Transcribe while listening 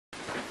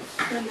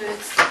Brenda,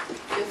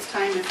 it's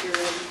time if you're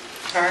ready.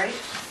 All right.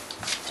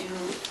 Do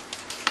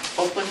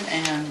open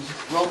and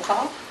roll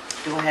call.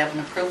 Do I have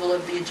an approval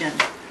of the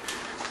agenda?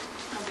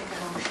 I'll make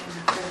a motion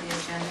for the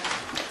agenda.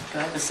 Do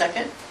I have a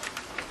second?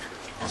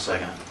 I'll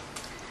second.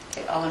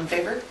 Okay, all in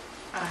favor?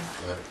 Aye.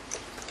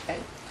 Okay.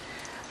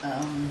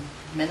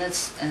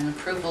 Minutes and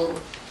approval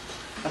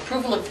of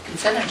the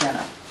consent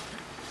agenda.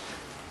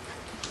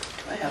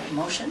 Do I have a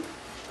motion?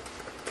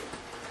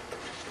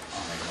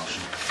 I'll make a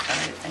motion. All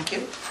right, thank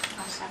you.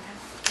 I'll second.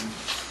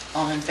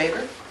 All in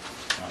favor?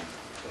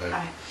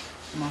 Aye.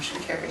 Motion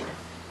carried.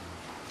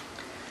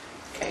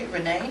 Okay,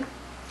 Renee?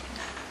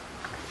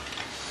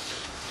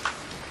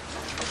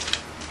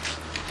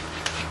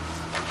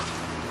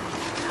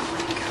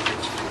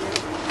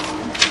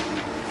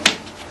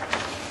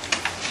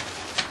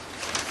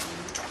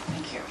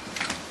 Thank you.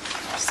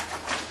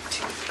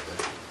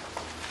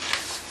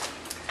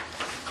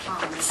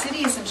 The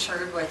city is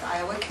insured with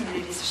Iowa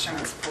Communities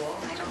Assurance Pool.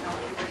 I don't know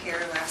if you were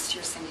here last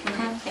year, Cindy.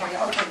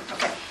 Yeah.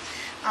 Okay.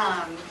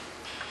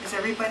 Is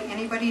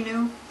anybody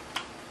new?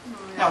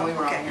 No, we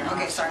were all Okay. here.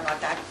 Okay, sorry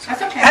about that.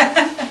 That's okay.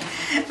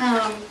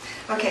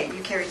 Okay,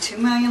 you carry 2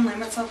 million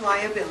limits of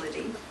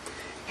liability,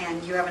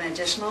 and you have an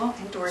additional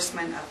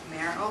endorsement of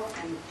Merrill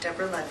and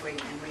Deborah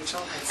Ludwig and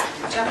Rachel Hudson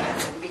and Jeff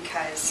Hudson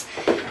because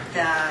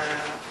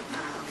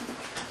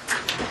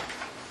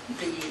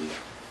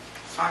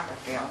Soccer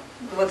field.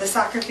 the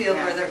soccer field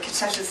Yeah. where the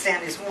concession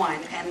stand is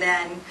one, and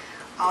then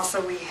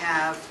also we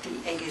have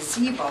a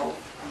gazebo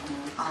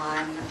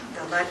on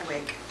the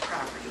Ludwig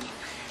property.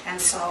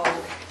 And so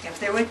if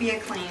there would be a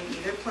claim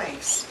either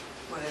place,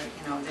 where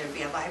there'd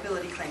be a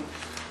liability claim,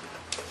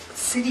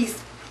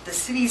 the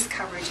city's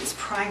coverage is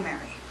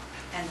primary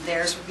and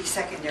theirs would be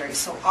secondary.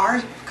 So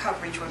our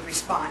coverage would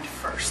respond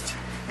first.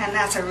 And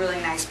that's a really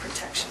nice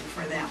protection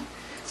for them.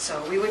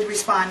 So we would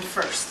respond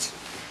first.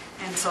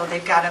 And so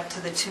they've got up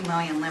to the 2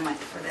 million limit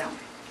for them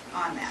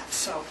on that.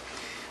 So,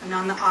 and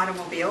on the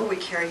automobile, we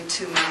carry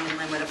 2 million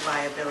limit of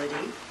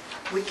liability.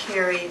 We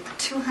carry a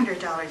 $200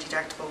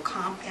 deductible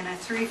comp and a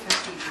 $350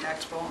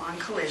 deductible on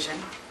collision.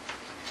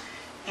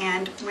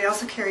 And we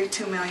also carry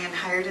 2 million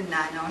hired and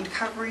non-owned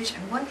coverage.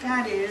 And what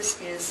that is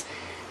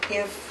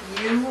if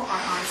you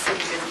are on city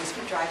business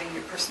but driving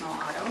your personal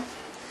auto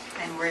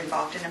and we're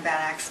involved in a bad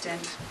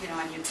accident,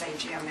 and you'd say,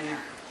 gee, I'm in a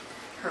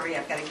hurry,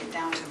 I've got to get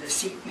down to the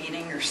seat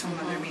meeting or some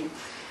other meeting,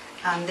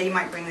 they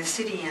might bring the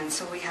city in.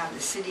 So we have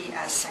the city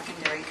as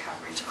secondary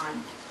coverage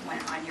on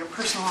your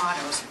personal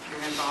autos if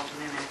you're involved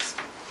in an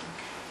accident.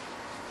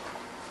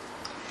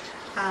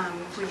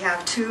 We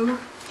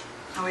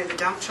have the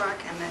dump truck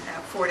and the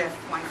Ford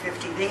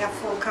F-150. They have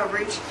full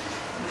coverage.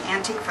 And the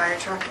antique fire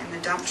truck and the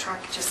dump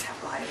truck just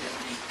have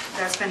liability.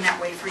 That's been that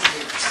way for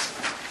years.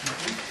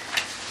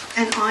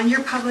 And on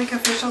your public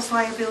officials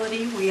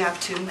liability, we have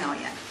 2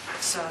 million.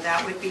 So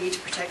that would be to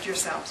protect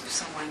yourselves if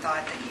someone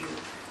thought that you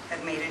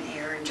had made an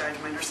error in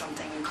judgment or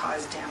something and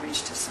caused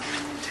damage to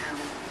someone in town.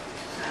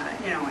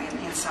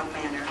 In some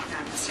manner,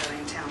 not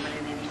necessarily in town, but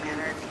in any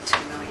manner, it'd be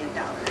 $2 million.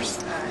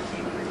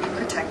 You would be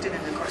protected,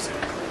 and of course it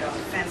would include all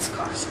defense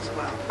costs as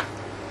well.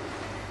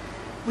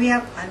 We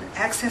have an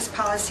excess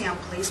policy on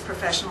police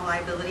professional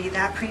liability.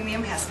 That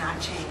premium has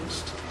not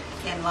changed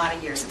in a lot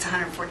of years. It's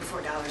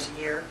 $144 a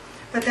year.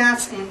 But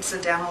that's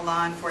incidental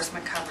law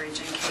enforcement coverage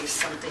in case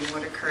something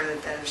would occur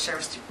that the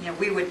sheriff's,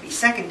 we would be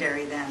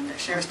secondary then. The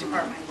sheriff's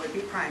department would be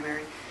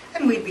primary,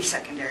 and we'd be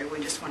secondary. We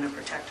just want to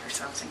protect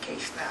ourselves in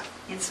case of that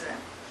incident.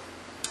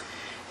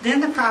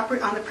 Then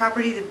on the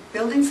property, the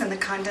buildings and the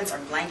contents are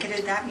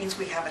blanketed. That means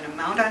we have an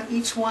amount on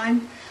each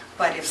one,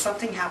 but if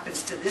something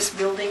happens to this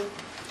building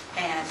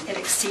and it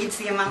exceeds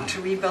the amount to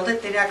rebuild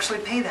it, they'd actually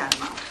pay that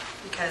amount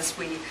because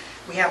we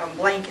have them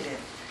blanketed.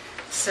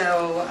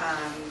 So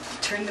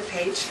turn the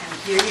page and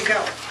here you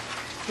go.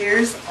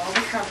 Here's all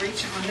the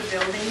coverage on the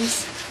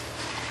buildings.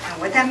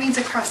 And what that means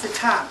across the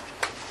top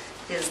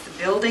is the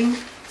building,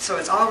 so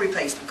it's all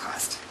replacement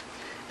cost.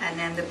 And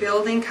then the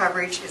building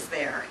coverage is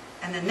there.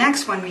 And the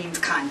next one means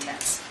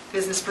contents.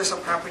 Business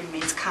personal property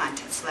means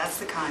contents, so that's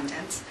the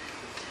contents.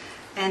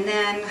 And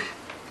then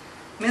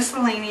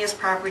miscellaneous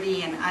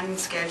property and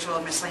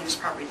unscheduled miscellaneous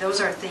property, those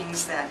are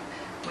things that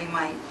we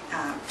might,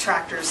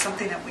 tractors,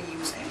 something that we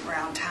use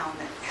around town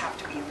that have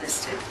to be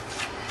listed.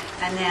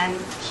 And then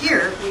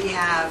here we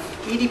have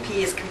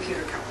EDP is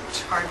computer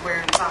coverage,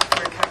 hardware and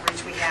software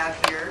coverage we have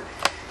here.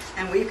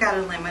 And we've got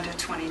a limit of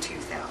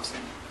 $22,000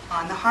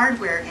 on the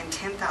hardware and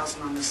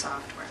 $10,000 on the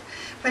software.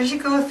 But as you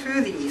go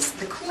through these,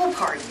 the cool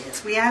part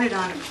is we added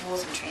on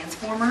poles and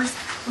transformers,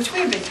 which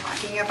we've been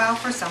talking about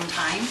for some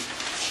time.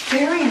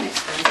 Very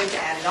inexpensive to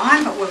add it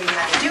on, but what we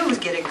had to do was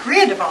get a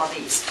grid of all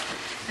these.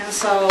 And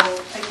so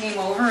I came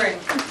over and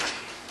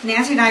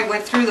Nancy and I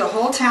went through the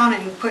whole town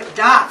and put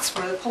dots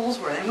where the poles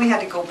were. Then we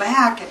had to go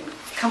back and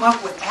come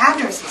up with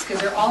addresses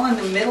because they're all in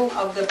the middle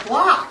of the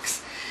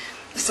blocks.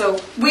 So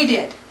we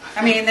did.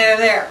 I mean, they're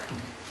there.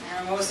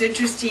 They're the most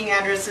interesting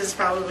addresses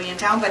probably in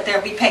town, but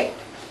they'll be paid.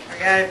 We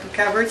got it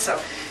covered.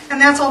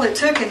 And that's all it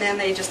took, and then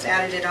they just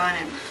added it on,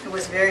 and it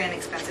was very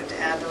inexpensive to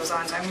add those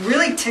on. So I'm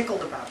really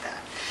tickled about that.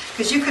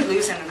 because you could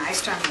lose in an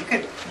ice storm, you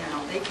could,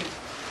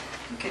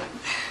 you could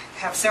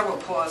have several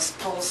poles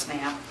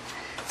snap.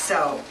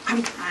 So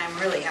I'm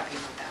really happy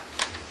with that.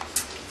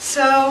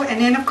 So,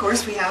 and then of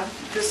course we have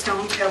the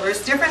stone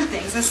pillars, different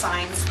things, the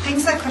signs,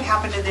 things that could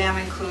happen to them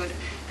include,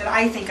 that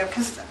I think of,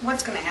 because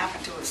what's going to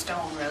happen to a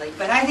stone really,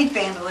 but I think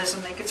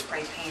vandalism, they could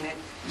spray painted,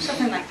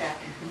 something like that.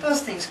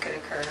 Those things could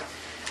occur.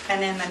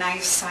 And then the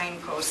nice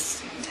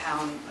signposts in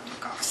town that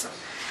look awesome.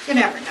 You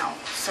never know.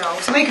 So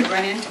we could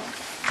run into them,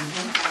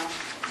 run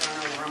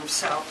over them.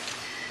 So,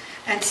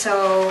 and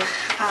so,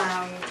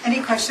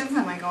 any questions?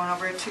 Am I going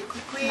over it too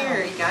quickly,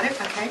 or you got it?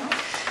 Okay.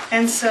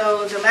 And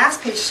so the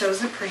last page shows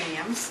the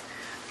premiums.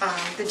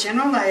 The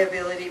general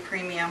liability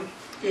premium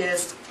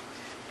is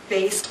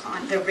based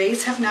on, the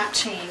rates have not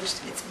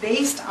changed. It's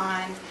based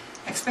on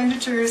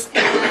expenditures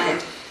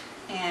and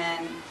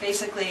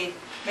basically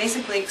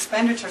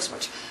expenditures,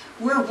 which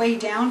we're way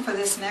down for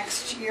this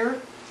next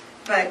year,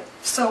 but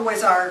so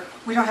was our,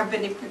 we don't have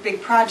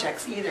big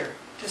projects either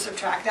to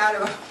subtract out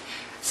of it.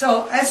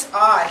 So that's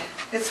odd.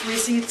 It's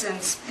receipts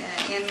and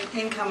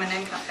income and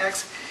income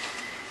X.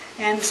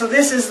 And so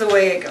this is the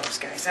way it goes,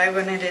 guys. I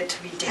wanted it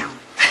to be down.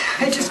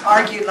 I just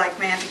argued like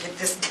man to get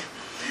this down.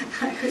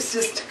 I was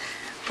just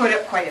put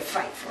up quite a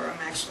fight for them,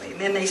 actually.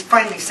 And then they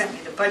finally sent me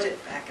the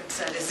budget back and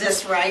said, is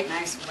this right? And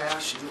I said, well,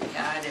 shoot,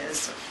 yeah, it is.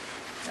 So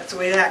that's the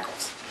way that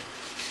goes.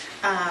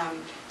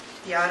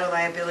 The auto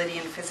liability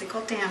and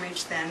physical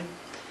damage then.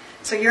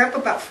 So you're up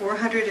about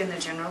 400 in the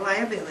general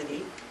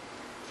liability.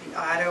 The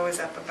auto is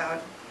up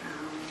about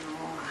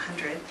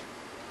 100.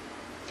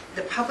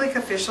 The public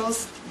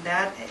officials,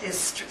 that is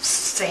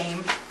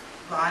same.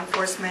 Law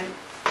enforcement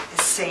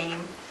is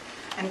same.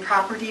 And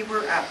property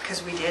we're up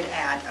because we did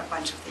add a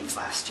bunch of things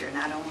last year.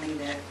 Not only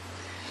the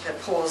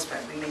poles,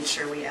 but we made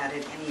sure we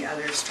added any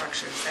other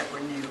structures that were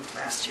new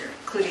last year,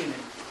 including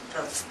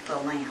the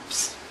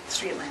lamps,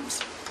 street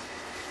lamps.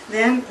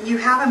 Then you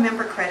have a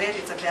member credit.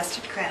 It's a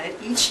vested credit.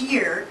 Each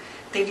year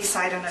they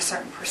decide on a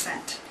certain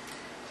percent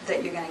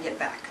that you're going to get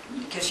back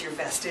because you're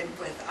vested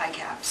with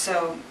ICAP.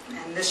 So,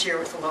 and this year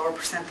with a lower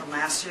percent than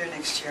last year,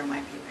 next year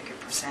might be a bigger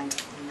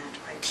percent. I'm not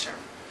quite sure.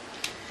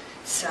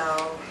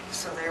 So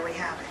there we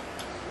have it.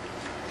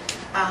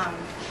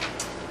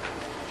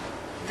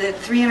 The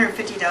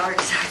 $350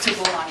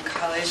 deductible on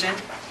collision,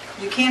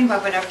 you can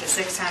bump it up to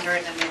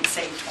 $600 and then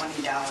save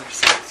 $20.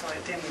 So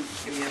it didn't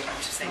give you a bunch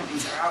of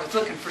savings there. I was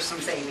looking for some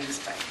savings,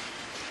 but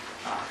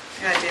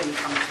that didn't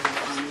come through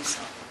for me.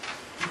 So.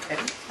 Okay.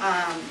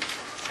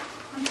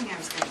 One thing I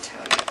was going to tell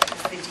you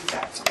is the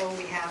deductible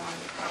we have on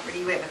the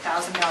property. We have a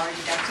 $1,000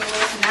 deductible,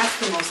 and that's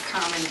the most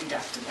common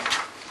deductible.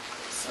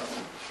 So,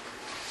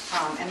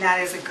 and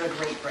that is a good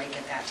rate break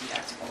at that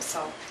deductible.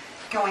 So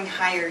going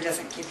higher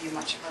doesn't give you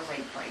much of a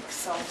rate break.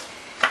 So,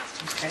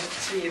 okay,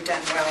 so you've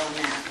done well on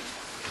that.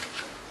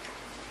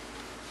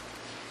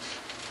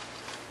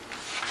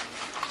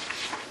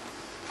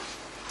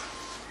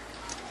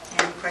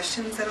 Any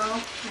questions at all,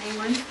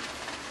 anyone?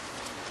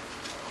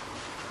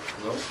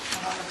 No?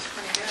 That looks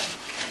pretty good.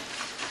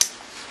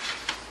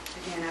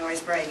 Again, I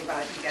always brag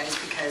about you guys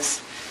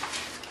because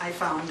I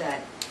found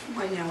that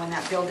when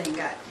that building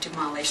got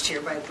demolished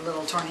here by the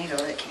little tornado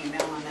that came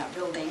down on that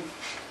building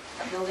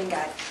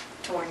got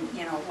torn,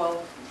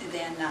 well,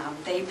 then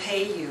they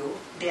pay you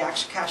the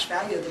actual cash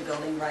value of the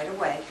building right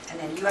away, and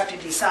then you have to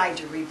decide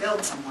to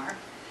rebuild somewhere.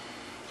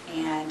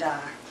 And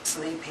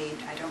so they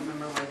paid, I don't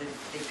remember whether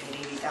they paid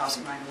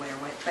 $80,000 right away or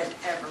what,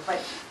 but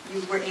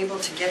you were able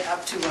to get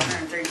up to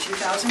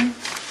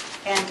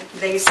 $132,000, and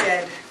they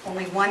said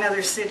only one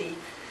other city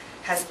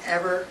has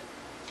ever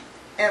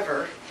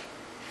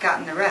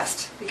gotten the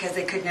rest, because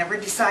they could never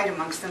decide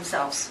amongst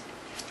themselves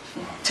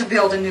to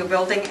build a new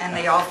building, and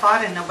they all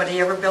fought and nobody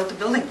ever built a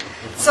building.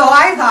 So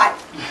I thought,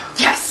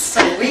 yes,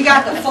 so we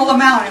got the full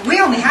amount, and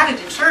we only had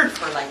it insured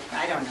for like,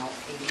 I don't know,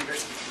 80 or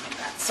something like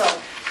that. So,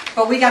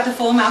 but we got the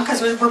full amount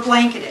because we're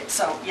blanketed,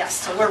 so yes,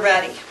 so we're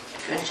ready.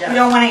 Good job. We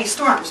don't want any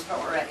storms, but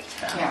we're ready.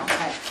 Yeah.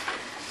 Okay.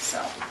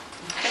 So,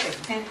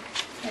 and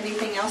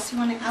anything else you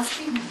want to ask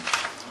me?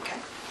 Okay.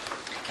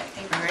 Okay,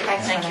 thank you. All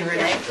right, thank you,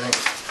 Renee.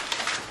 Thanks.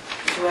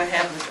 Do I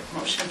have a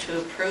motion to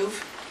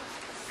approve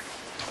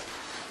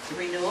the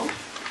renewal?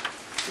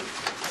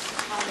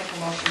 I'll make a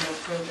motion to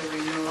approve the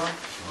renewal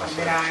of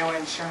Mid-Iowa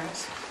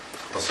Insurance.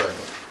 I'll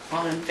second.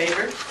 All in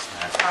favor?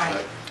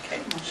 Aye.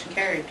 Okay, motion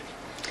carried.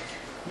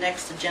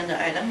 Next agenda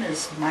item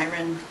is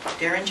Myron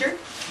Derringer,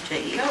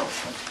 JEO.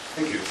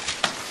 Thank you.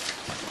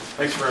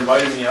 Thanks for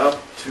inviting me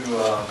up to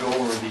go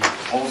over the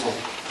proposal.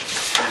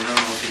 I don't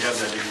know if you have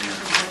that in your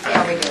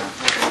Yeah, we packet. do.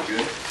 Okay,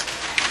 good.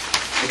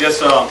 I guess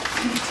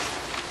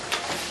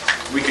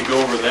we could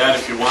go over that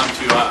if you want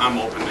to. I'm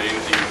open to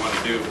anything you want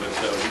to do, but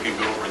we can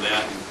go over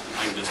that and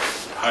I can just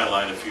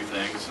highlight a few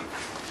things. And,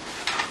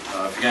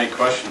 if you got any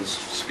questions,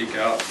 speak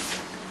out.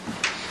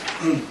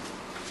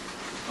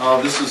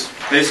 This is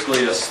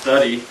basically a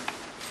study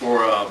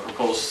for a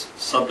proposed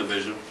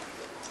subdivision.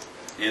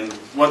 And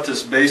what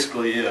this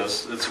basically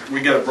is,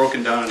 we got it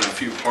broken down in a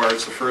few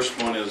parts. The first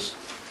one is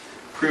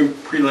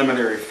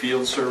preliminary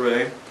field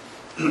survey.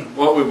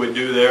 What we would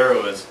do there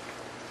was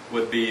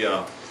would be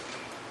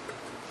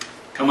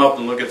come up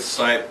and look at the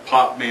site,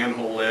 pop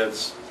manhole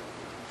lids,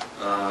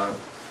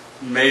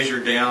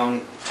 measure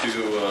down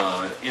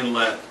to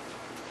inlet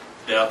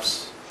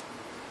depths,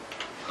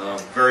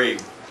 very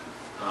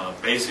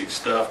basic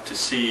stuff to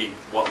see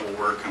what will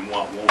work and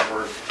what won't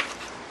work.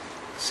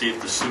 See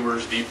if the sewer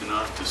is deep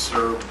enough to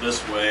serve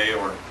this way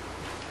or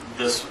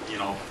this,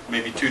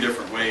 maybe two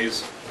different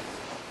ways.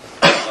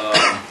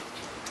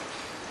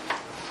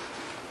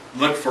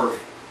 Look for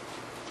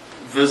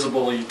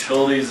visible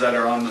utilities that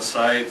are on the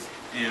site,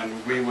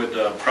 and we would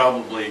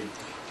probably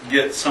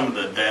get some of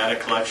the data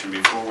collection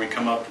before we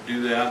come up to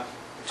do that,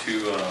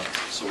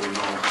 so we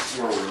know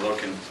where we're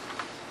looking.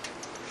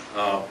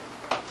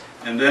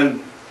 And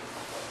then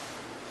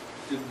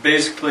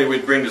basically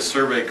we'd bring the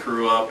survey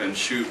crew up and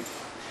shoot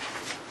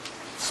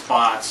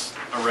spots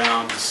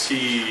around to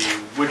see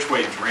which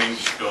way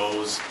drainage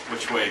goes,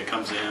 which way it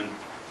comes in,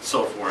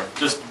 so forth.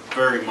 Just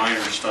very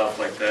minor stuff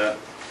like that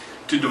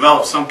to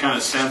develop some kind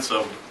of sense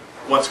of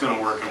what's going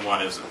to work and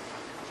what isn't.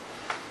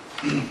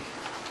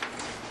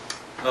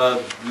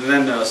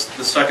 Then the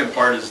second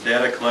part is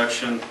data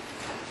collection.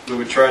 We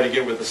would try to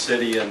get with the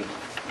city and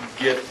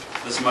get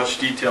as much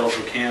detail as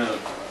we can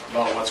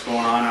about what's going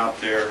on out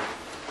there,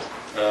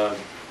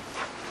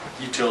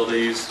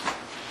 utilities,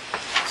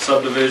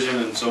 subdivision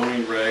and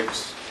zoning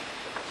regs,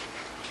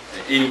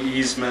 any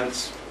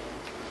easements.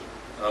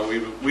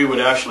 We would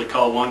actually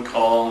call one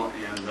call,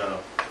 and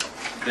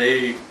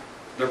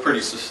they're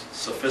pretty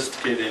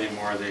sophisticated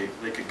anymore.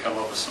 They could come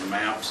up with some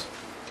maps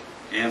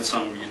and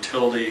some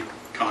utility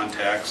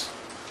contacts.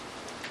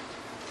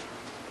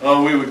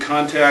 We would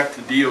contact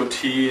the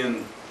DOT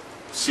and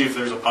see if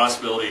there's a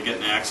possibility of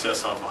getting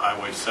access off of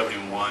Highway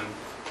 71,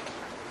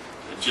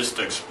 just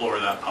to explore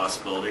that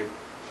possibility.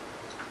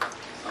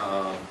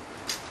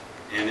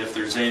 And if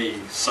there's any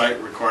site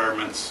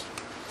requirements,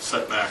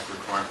 setback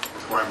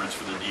requirements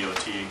for the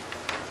DOT,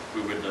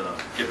 we would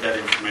get that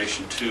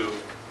information too.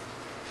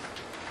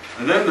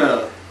 And then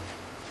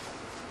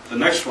the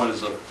next one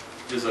is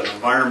an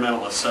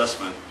environmental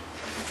assessment.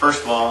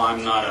 First of all,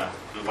 I'm not an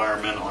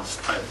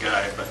environmentalist type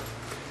guy, but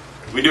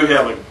we do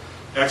have an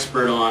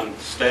expert on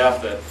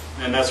staff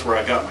and that's where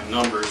I got my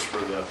numbers for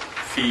the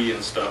fee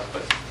and stuff.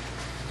 But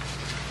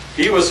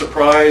he was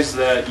surprised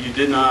that you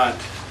did not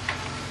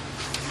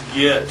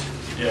get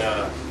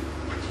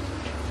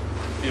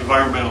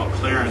environmental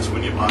clearance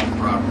when you bought the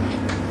property.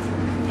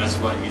 That's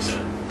what he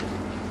said.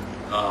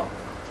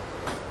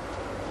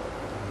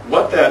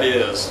 What that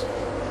is,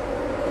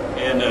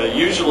 and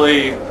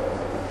usually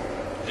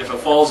if it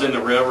falls into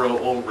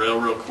old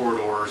railroad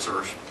corridors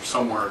or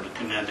somewhere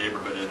in that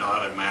neighborhood, it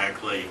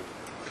automatically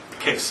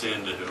kicks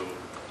into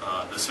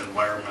this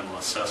environmental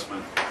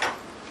assessment.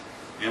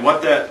 And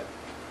what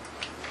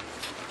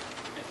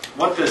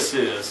this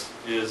is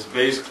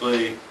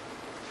basically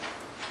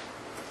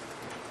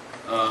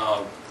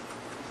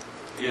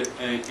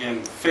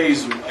in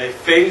phase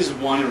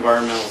one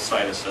environmental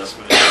site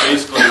assessment.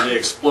 Basically, they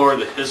explore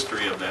the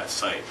history of that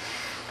site,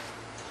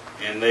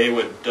 and they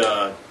would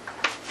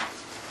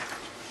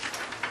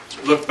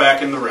look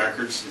back in the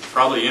records,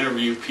 probably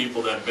interview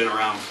people that have been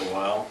around for a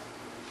while,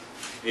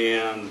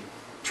 and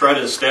try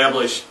to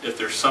establish if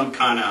there's some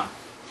kind of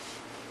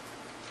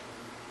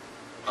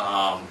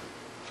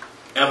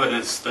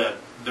evidence that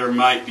there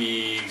might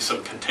be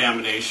some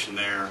contamination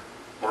there,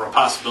 or a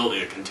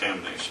possibility of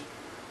contamination.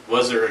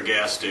 Was there a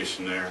gas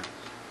station there?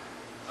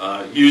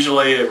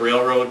 Usually a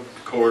railroad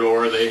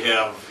corridor, they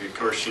have, of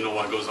course, you know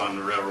what goes on in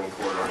the railroad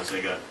corridors.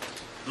 They got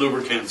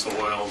lubricants,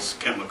 oils,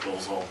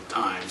 chemicals all the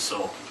time.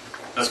 So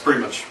that's pretty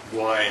much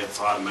why it's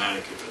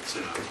automatic if it's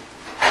in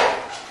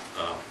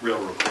a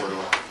railroad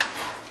corridor.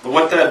 But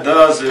what that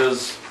does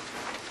is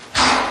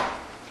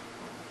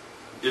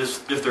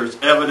if there's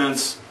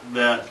evidence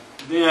that,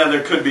 yeah,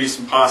 there could be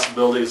some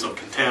possibilities of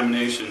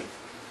contamination,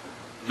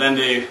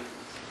 then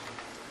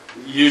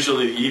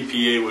usually the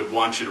EPA would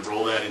want you to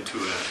roll that into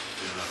a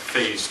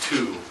phase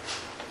two,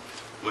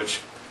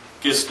 which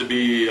gets to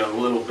be a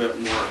little bit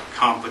more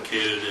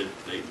complicated.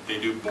 They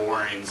do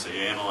borings,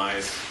 they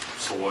analyze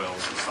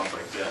soils and stuff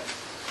like that.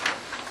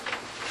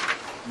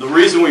 The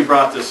reason we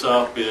brought this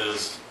up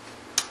is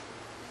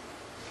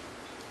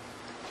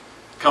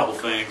a couple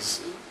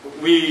things.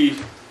 We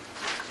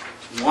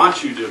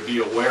want you to be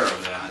aware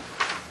of that.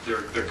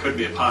 There could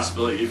be a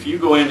possibility. If you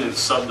go in and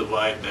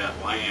subdivide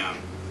that land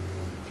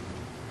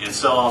and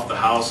sell off the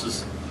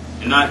houses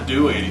and not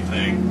do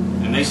anything,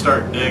 and they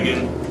start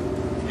digging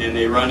and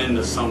they run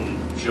into some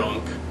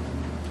junk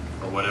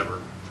or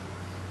whatever,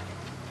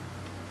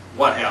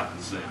 what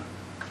happens then?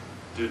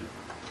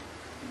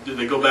 Do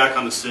they go back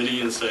on the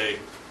city and say,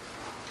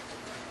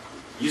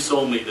 you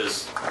sold me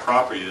this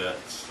property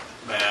that's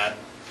bad?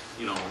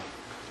 You know,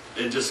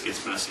 it just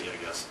gets messy, I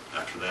guess,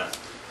 after that.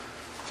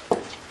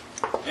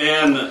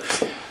 And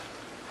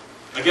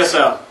I guess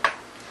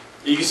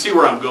you can see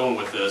where I'm going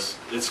with this.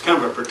 It's kind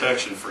of a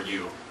protection for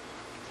you.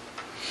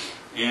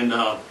 And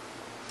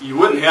you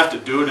wouldn't have to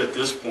do it at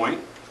this point,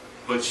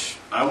 which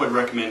I would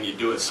recommend you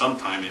do it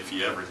sometime if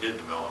you ever did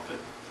develop it.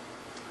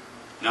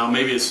 Now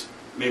maybe it's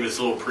maybe it's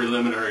a little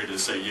preliminary to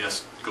say,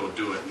 yes, go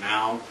do it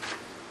now.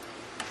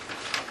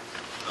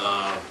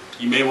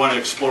 You may want to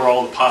explore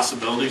all the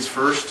possibilities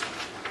first,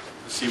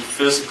 see if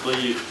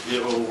physically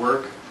it will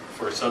work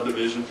for a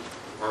subdivision,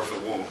 or if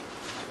it won't.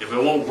 If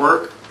it won't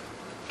work,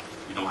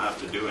 you don't have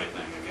to do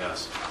anything, I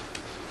guess.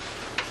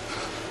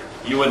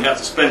 You wouldn't have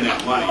to spend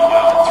that money, $3,000,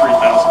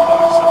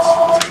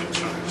 that's a good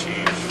chunk of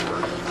change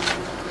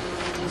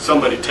for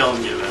somebody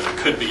telling you that it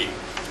could be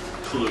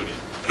polluted,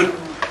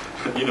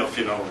 if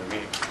you know what I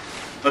mean.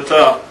 But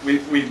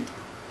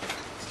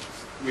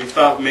we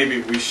thought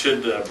maybe we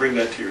should bring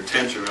that to your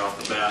attention off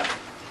the bat.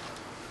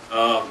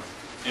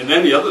 And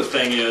then the other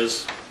thing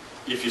is,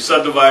 if you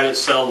subdivide it,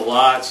 sell the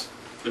lots,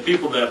 the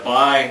people that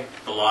buy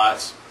the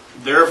lots,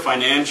 their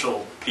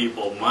financial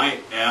people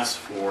might ask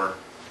for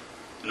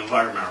an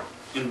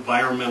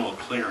environmental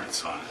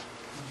clearance on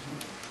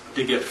it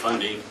to get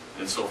funding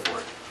and so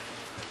forth.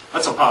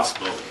 That's a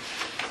possibility.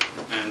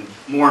 And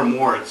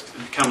more it's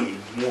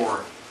becoming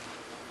more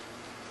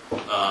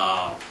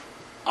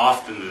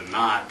often than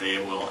not, they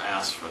will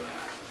ask for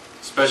that,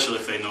 especially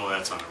if they know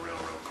that's on a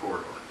railroad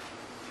corridor.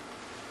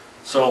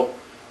 So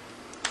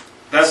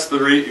that's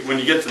when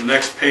you get to the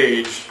next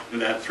page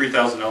and that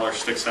 $3,000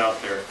 sticks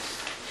out there,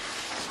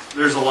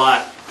 there's a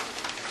lot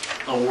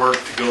of work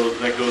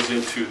that goes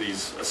into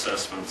these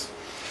assessments.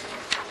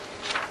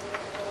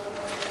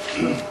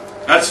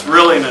 That's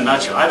really in a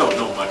nutshell. I don't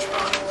know much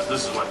about it, but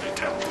this is what they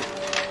tell me.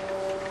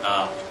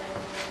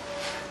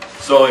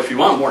 So if you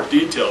want more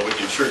detail, we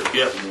can sure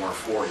get more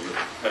for you.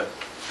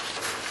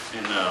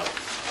 And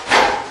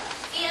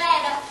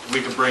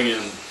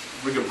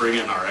we can bring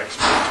in our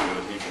expert too,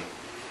 and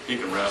he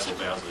can razzle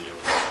dazzle you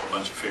with a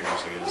bunch of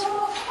figures, I guess.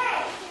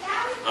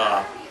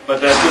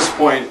 But at this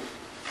point,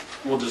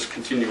 we'll just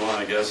continue on,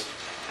 I guess.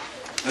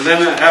 And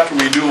then after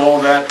we do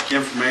all that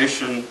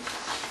information,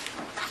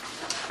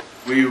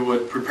 we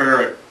would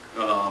prepare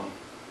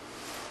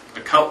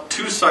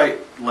two site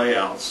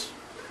layouts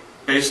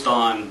based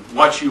on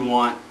what you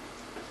want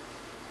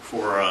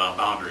for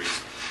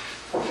boundaries.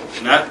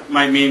 And that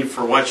might mean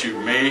for what you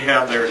may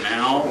have there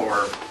now,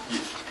 or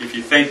if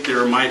you think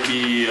there might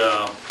be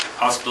a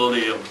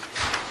possibility of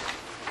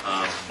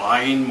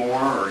buying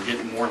more or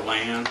getting more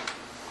land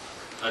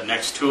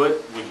next to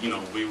it,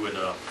 we would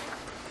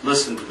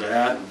listen to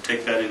that and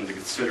take that into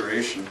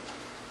consideration.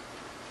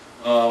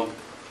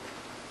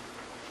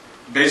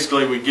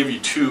 Basically, we give you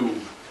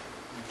two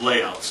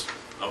layouts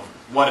of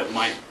what it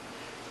might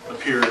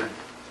appear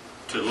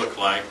to look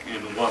like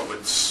and what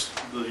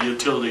the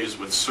utilities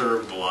would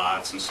serve the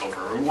lots and so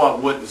forth, or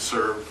what wouldn't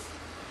serve.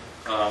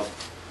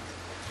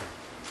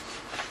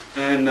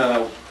 And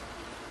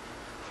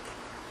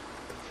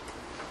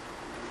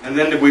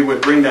then we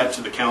would bring that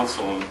to the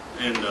council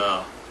and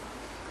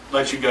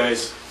let you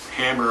guys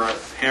hammer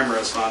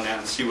us on that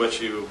and see what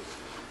you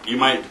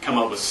might come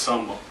up with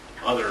some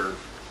other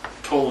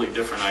totally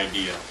different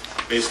idea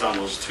based on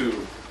those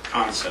two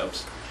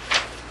concepts.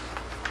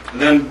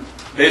 And then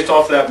based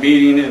off that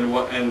meeting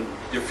and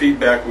the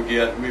feedback we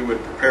get, we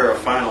would prepare a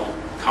final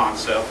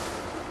concept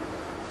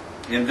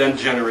and then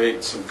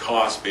generate some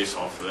costs based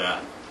off of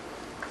that.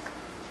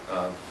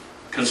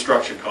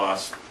 Construction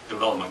costs,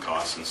 development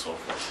costs, and so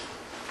forth.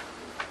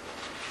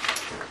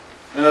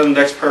 And then the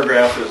next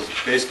paragraph is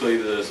basically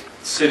the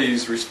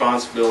city's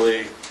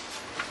responsibility.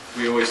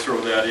 We always throw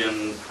that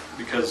in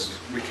because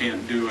we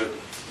can't do it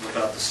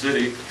without the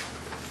city.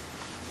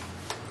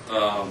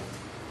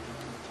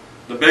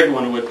 The big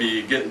one would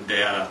be getting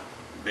data,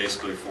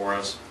 basically, for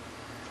us.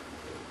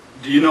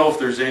 Do you know if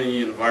there's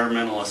any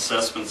environmental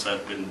assessments that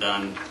have been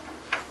done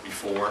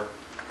before?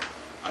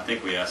 I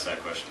think we asked that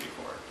question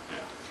before.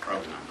 Yeah,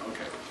 probably not.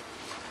 Okay.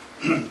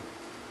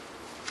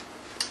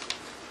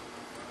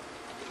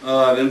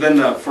 And then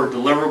for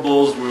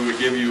deliverables, we would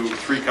give you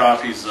 3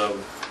 copies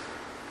of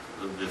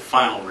the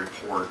final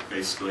report,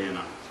 basically in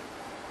a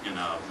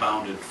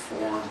bounded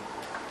form,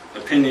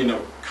 opinion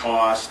of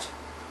cost,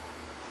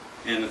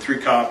 and the 3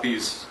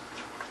 copies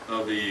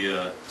of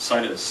the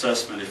site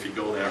assessment if you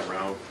go that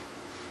route.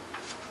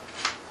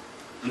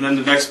 And then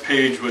the next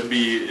page would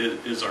be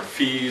is our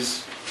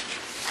fees,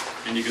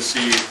 and you can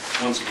see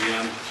once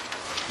again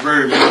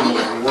very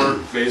minimal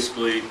work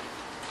basically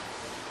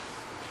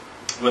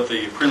with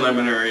the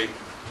preliminary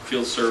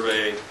field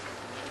survey,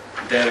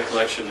 data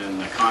collection, and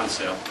the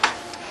concept.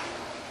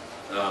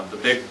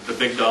 The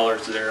big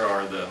dollars there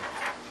are the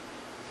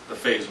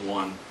phase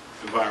 1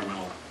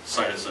 environmental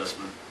site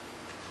assessment.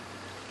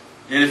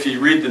 And if you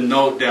read the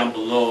note down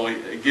below,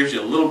 it gives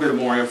you a little bit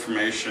more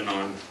information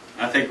on,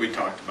 I think we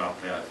talked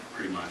about that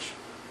pretty much.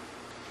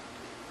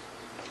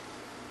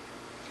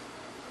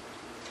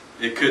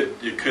 It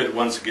could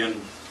once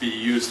again be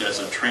used as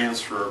a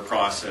transfer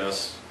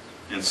process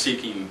in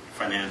seeking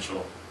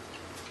financing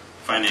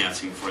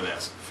for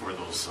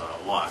those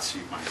lots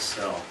you might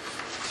sell.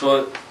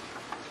 So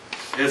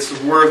it's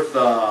worth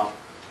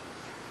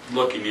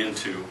looking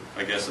into,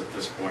 I guess, at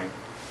this point.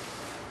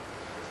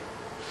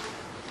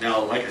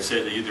 Now, like I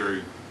said,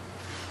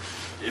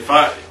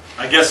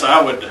 I guess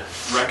I would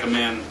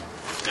recommend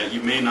that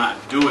you may not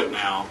do it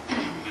now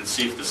and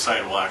see if the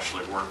site will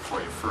actually work for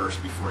you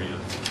first before you.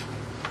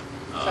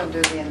 So do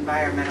the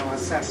environmental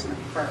assessment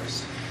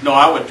first. No,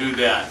 I would do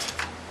that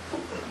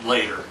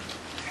later.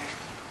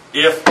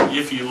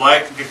 If you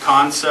like the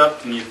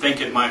concept and you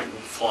think it might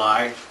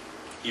fly,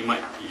 you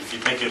might. If you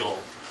think it'll,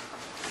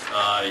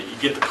 you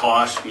get the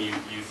cost and you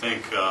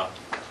think,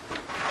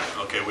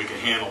 okay, we can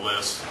handle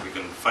this, we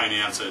can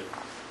finance it,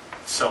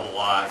 sell the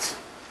lots.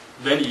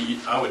 Then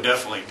I would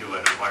definitely do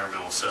an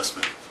environmental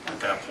assessment at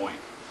that point.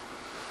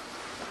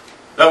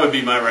 That would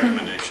be my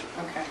recommendation.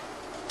 Okay.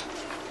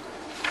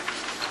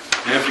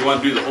 And if you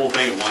want to do the whole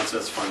thing at once,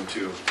 that's fine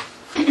too.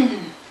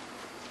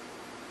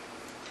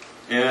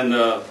 And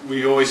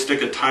we always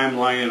stick a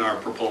timeline in our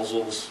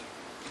proposals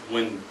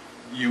when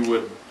you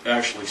would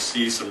actually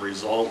see some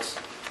results.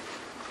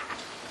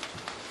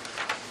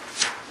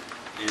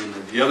 And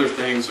the other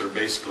things are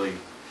basically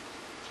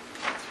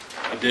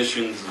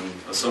additions and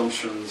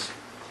assumptions.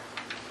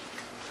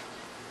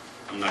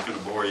 I'm not going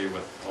to bore you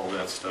with all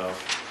that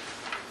stuff.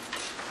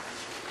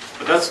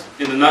 But that's,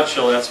 in a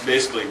nutshell, that's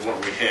basically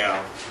what we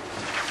have.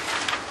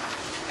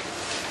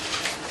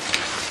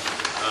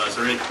 Is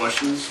there any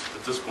questions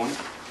at this point?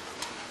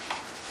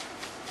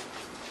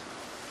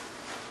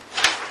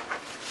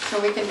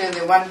 So we can do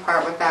the one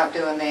part without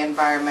doing the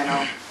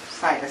environmental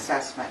site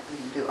assessment. We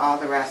can do all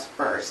the rest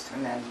first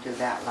and then do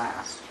that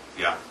last.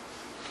 Yeah.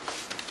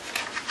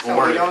 So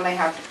Or- we'd only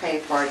have to pay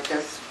for it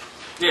just,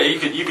 Yeah, you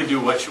could do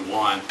what you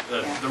want.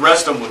 Yeah. The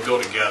rest of them would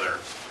go together,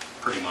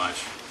 pretty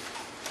much.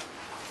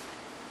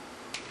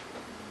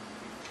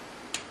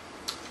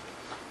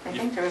 I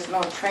think there was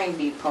no train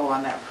depot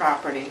on that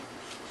property.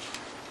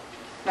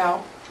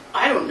 No?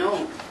 I don't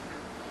know.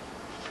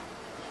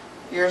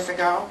 Years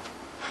ago?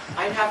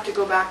 I'd have to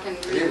go back and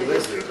read the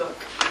history book.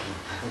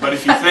 But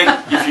if you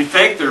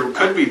think there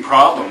could be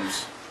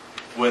problems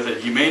with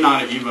it, you may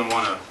not even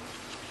want to,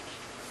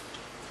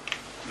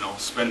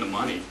 spend the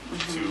money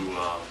to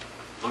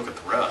look at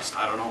the rest.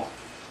 I don't know.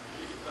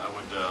 I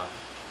would.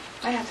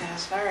 I have to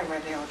ask Larry where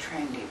the old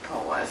train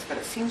depot was, but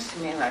it seems to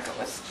me like it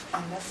was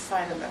on this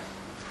side of the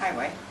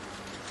highway.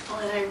 Well,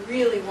 and I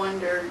really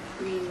wonder,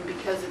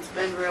 because it's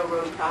been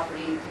railroad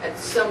property, at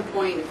some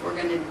point, if we're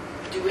going to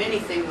do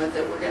anything with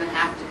it, we're going to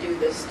have to do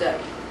this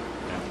study.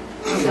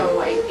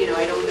 So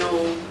I don't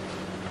know.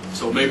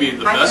 So maybe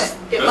the I best.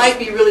 It might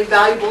be really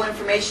valuable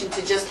information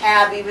to just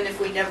have, even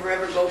if we never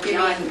ever go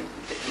beyond.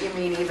 You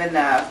mean even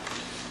the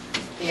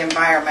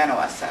environmental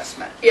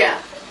assessment?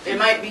 Yeah, it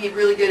might be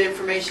really good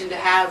information to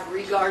have,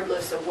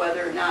 regardless of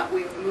whether or not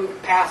we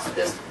move past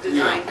this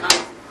design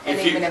concept. And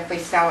If you- even if we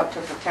sell it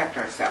to protect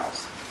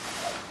ourselves?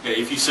 Yeah,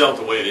 if you sell it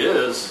the way it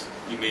is,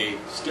 you may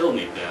still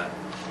need that.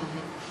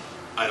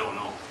 I don't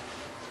know.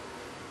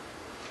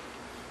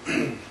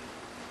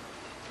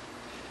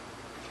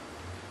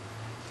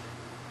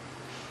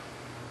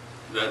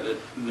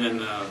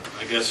 Then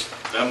I guess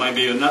that might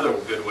be another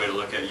good way to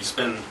look at it. You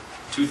spend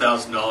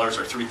 $2,000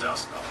 or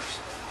 $3,000.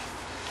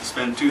 You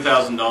spend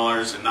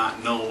 $2,000 and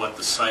not know what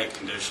the site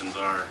conditions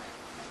are.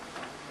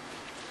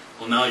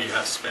 Well, now you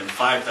have to spend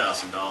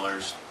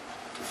 $5,000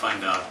 to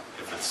find out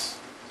if it's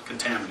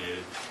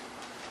contaminated.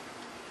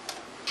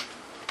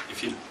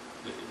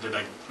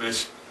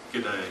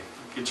 Did I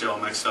get you all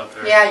mixed up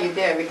there? Yeah, you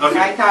did, because Okay.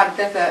 I thought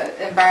that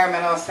the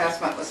environmental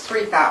assessment was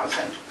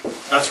 $3,000.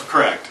 That's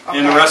correct.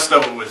 And the Okay. rest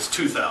of it was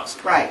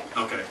 $2,000. Right.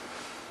 Okay.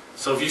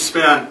 So if you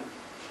spend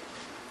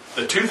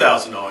the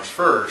 $2,000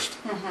 first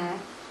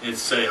and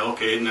say,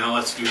 okay, now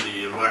let's do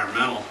the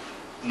environmental.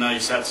 Now you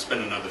have to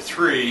spend another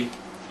 $3,000.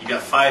 You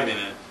got $5,000 in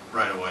it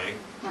right away.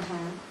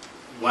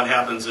 What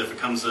happens if it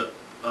comes up?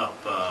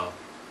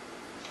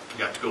 You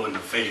got to go into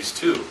phase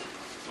 2.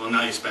 Well,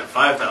 now you spent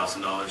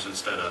 $5,000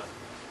 instead of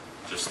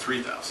just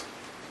 $3,000.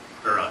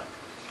 Or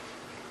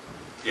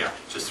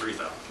just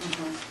 $3,000.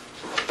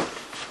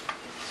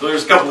 So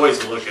there's a couple ways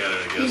to look at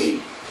it, I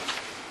guess.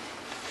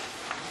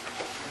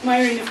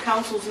 Myron, if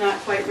council's not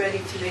quite ready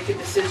to make a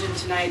decision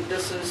tonight,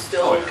 this is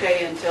still Oh, yeah.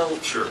 okay until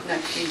Sure.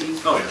 next meeting.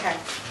 Oh, yeah. Okay.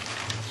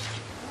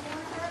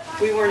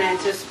 We weren't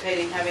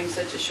anticipating having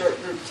such a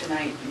short group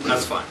tonight.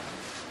 That's fine.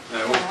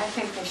 Yeah, I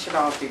think they should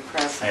all be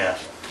present Yeah.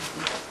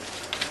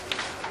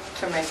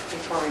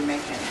 before we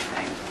make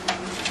anything.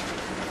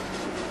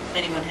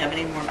 Anyone have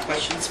any more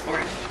questions for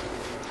him?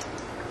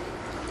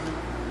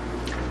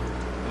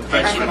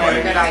 I Thanks for think it's a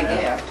inviting good me.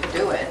 idea to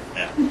do it.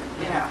 Yeah.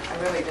 Yeah, I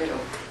really do.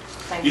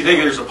 Thank You think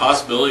there's a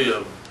possibility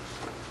of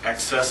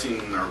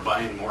accessing or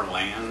buying more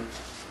land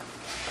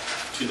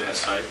to that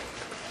site?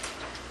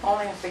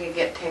 Only if we could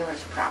get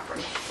Taylor's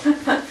property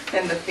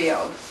in the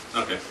field.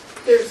 Okay.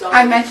 There's I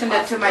always mentioned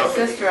it to my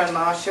possibility.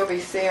 sister-in-law. She'll be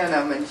seeing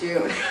him in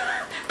June.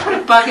 Put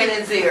a bug in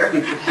his ear.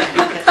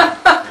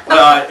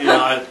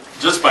 Well,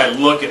 just by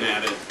looking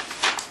at it,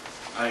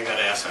 I got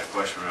to ask that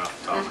question right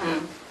off the top of my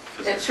head.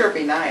 'Cause It'd sure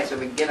be nice if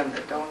we could get him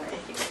to donate.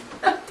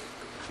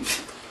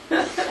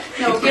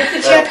 No, get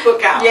the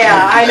checkbook out.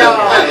 Yeah, I The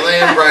know.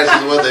 land prices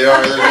are what they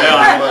are, there's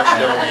not much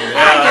going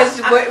Yeah,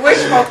 Just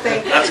wishful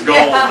thinking. that's gold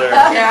there.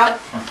 Yeah.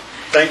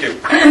 Thank you.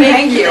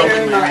 Thank you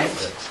Very much.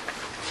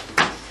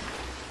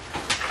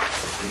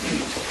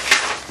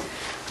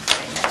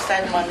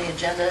 item on the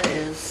agenda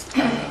is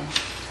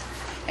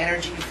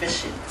energy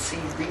efficiency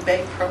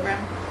rebate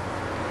program.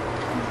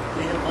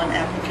 We have one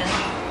applicant,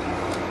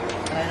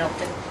 and I don't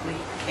think we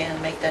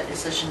can make that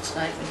decision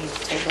tonight. We need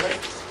to table it.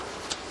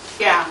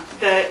 Yeah,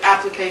 the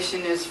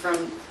application is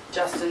from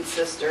Justin's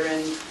sister,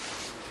 and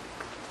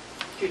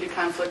due to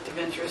conflict of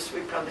interest,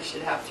 we probably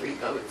should have 3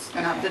 votes.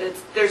 Not that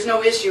there's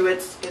no issue,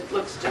 it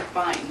looks just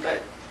fine,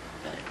 but.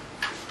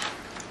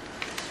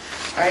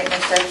 All right,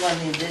 next item on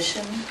the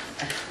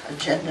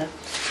agenda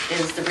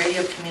is the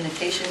radio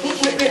communication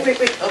meeting.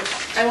 Wait. Oh,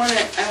 I want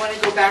to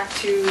go back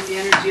to the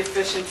energy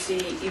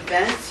efficiency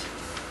event.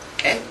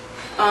 okay.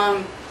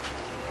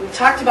 We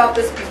talked about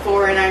this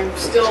before, and I'm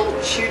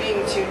still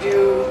shooting to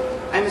do,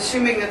 I'm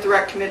assuming that the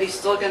rec committee's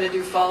still going to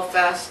do Fall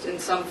Fest in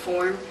some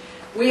form.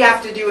 We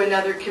have to do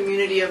another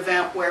community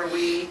event where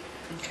we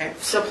Okay.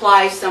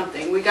 supply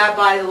something. We got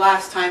by the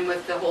last time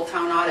with the whole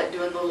town audit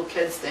doing the little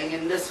kids thing,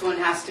 and this one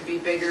has to be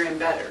bigger and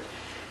better.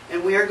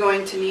 And we are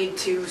going to need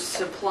to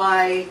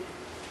supply,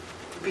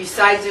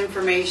 besides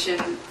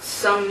information,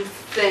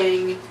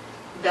 something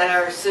that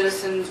our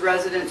citizens,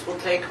 residents will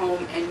take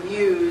home and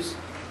use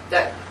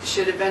that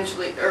should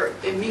eventually or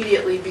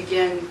immediately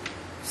begin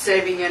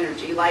saving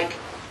energy, like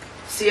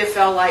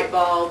CFL light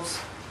bulbs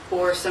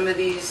or some of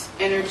these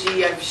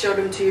energy, I've showed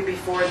them to you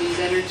before, these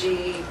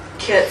energy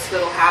kits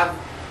that'll have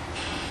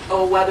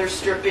weather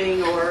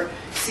stripping or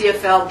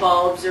CFL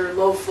bulbs or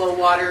low flow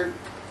water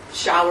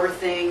shower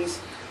things.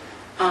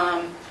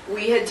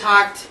 We had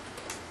talked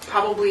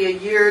probably a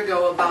year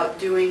ago about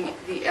doing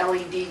the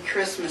LED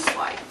Christmas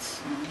lights.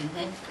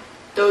 Mm-hmm.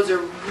 Those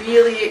are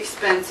really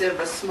expensive,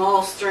 a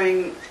small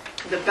string.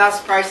 The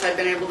best price I've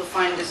been able to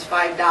find is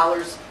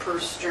 $5 per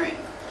string.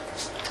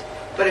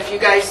 But if you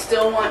guys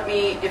still want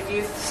me, if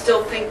you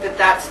still think that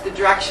that's the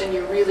direction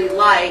you really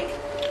like,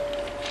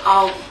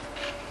 I'll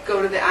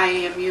go to the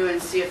IAMU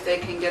and see if they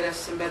can get us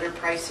some better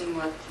pricing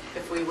with,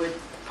 if we would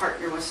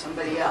partner with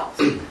somebody else.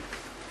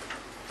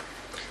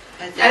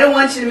 I don't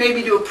want you to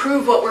maybe to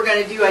approve what we're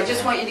going to do. I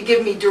just want you to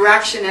give me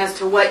direction as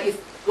to what you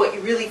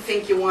really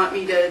think you want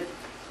me to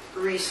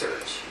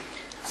research.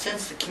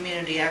 Since the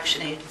community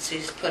action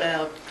agencies put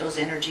out those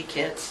energy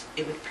kits,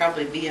 it would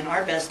probably be in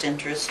our best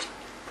interest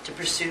to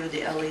pursue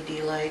the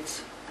LED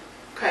lights.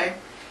 Okay?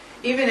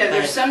 Even if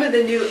there's some of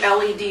the new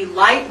LED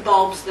light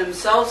bulbs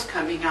themselves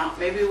coming out,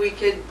 maybe we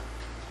could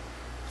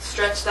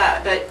stretch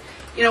that. But,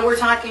 you know, we're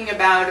talking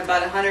about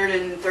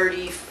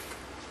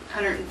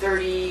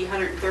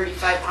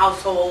 135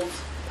 households,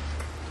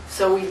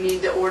 so we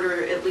need to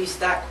order at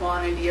least that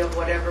quantity of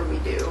whatever we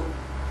do,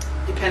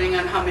 depending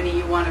on how many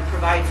you want to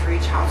provide for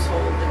each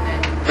household,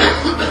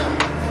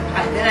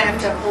 and then I have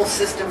to have a whole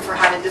system for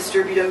how to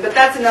distribute them. But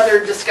that's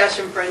another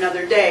discussion for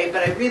another day.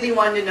 But I really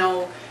wanted to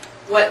know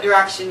what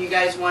direction you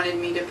guys wanted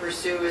me to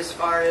pursue as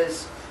far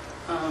as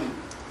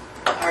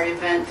our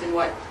event and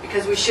what,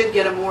 because we should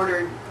get them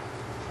ordered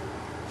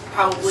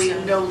probably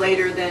no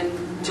later than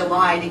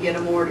July to get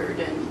them ordered.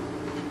 And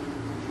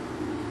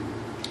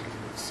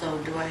so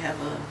do I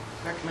have a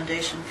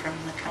recommendation from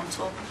the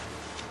council?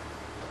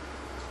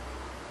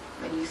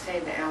 When you say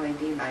the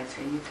LED lights,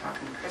 are you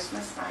talking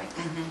Christmas lights?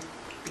 Mm-hmm.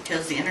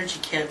 Because the energy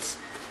kits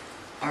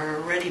are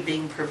already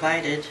being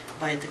provided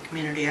by the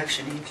community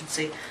action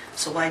agency,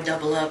 so why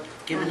double up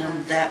giving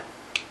them that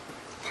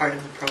part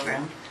of the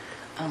program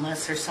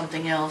unless there's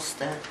something else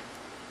that...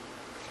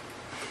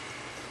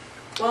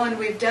 well, and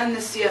we've done the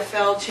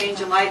CFL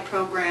Change a Light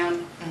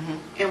program,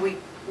 and we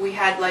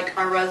had, like,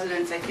 our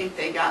residents, I think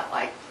they got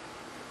like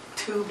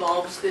 2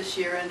 bulbs this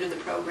year under the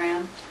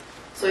program.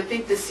 So I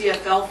think the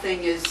CFL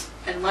thing is,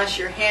 unless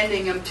you're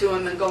handing them to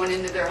them and going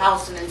into their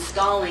house and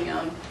installing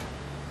them,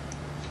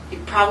 you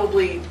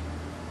probably,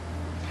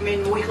 I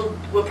mean,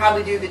 we'll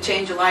probably do the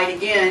Change a Light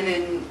again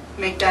and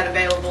make that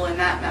available in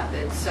that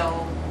method.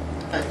 So,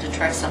 but to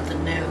try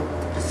something new,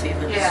 to see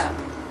if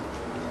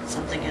it's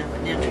something of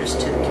an interest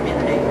to the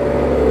community.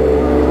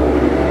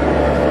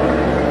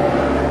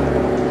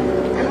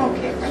 I'm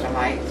okay for the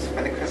lights,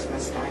 for the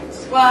Christmas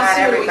lights. Well, I'll not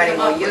see what we everybody come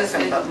up will use with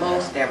them, and- but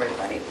most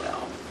everybody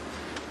will.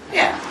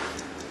 yeah.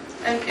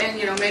 And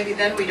you know, maybe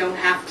then we don't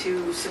have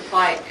to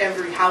supply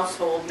every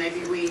household.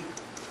 Maybe we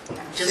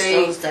Just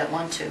say those that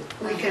want to.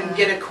 we can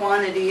get a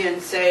quantity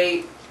and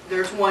say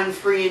there's one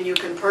free and you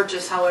can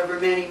purchase however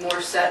many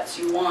more sets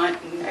you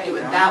want and There do you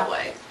it go. that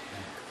way.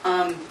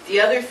 The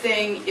other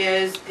thing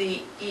is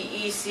the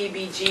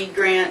EECBG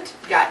grant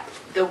got,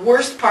 the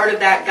worst part of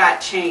that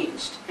got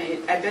changed.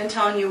 I've been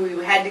telling you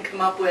we had to come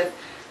up with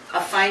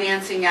a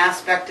financing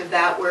aspect of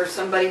that where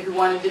somebody who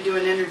wanted to do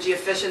an energy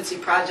efficiency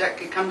project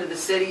could come to the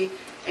city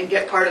and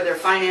get part of their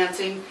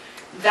financing.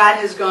 That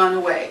has gone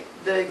away.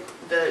 The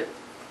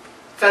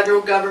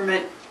federal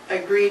government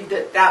agreed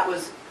that that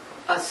was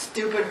a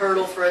stupid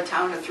hurdle for a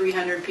town of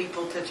 300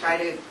 people to try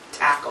to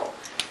tackle.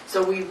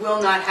 So we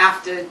will not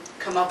have to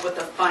come up with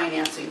a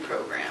financing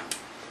program.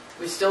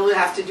 We still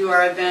have to do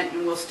our event,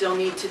 and we'll still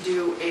need to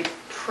do a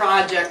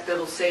project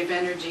that'll save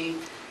energy.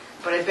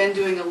 But I've been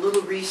doing a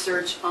little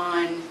research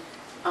on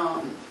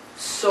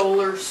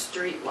solar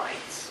street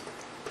lights.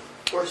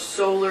 or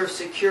solar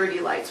security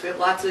lights. We have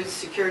lots of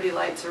security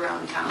lights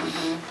around town.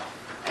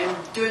 I'm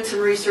doing some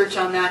research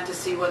on that to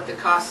see what the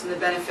cost and the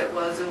benefit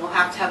was, and we'll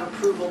have to have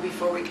approval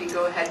before we can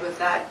go ahead with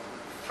that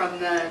from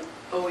the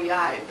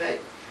OEI. But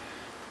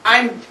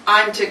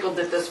I'm tickled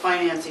that this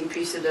financing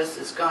piece of this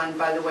has gone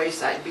by the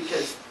wayside,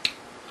 because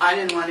I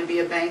didn't want to be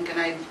a bank and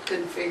I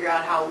couldn't figure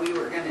out how we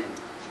were going to.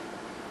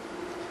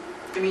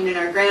 I mean, and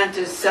our grant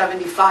is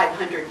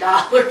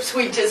 $7,500.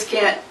 We just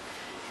can't,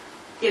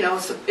 you know,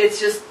 so it's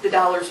just the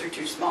dollars are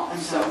too small.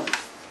 So,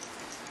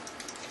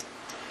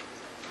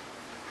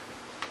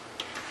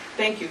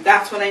 thank you.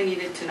 That's what I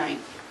needed tonight.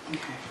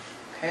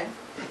 Okay.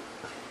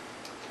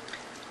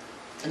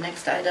 The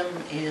next item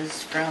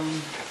is from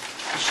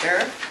the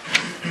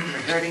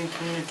sheriff regarding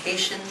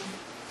communication,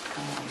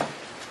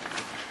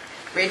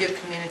 radio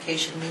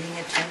communication meeting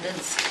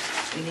attendance.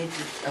 We need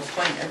to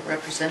appoint a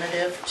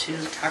representative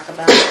to talk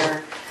about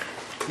our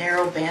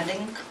narrow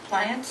banding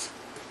compliance,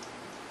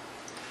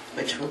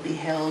 which will be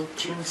held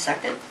June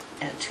 2nd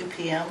at 2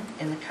 p.m.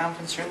 in the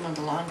conference room of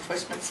the Law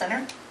Enforcement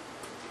Center.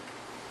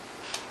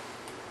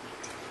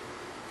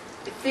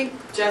 I think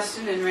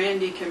Justin and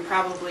Randy can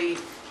probably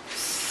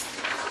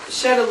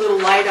shed a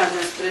little light on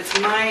this, but it's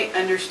my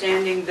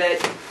understanding that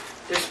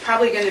there's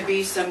probably going to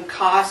be some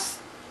costs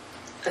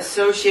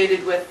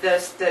associated with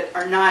this that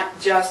are not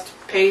just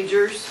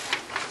pagers,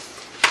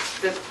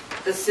 that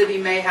the city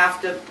may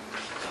have to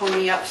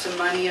pony up some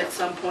money at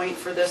some point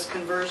for this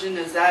conversion.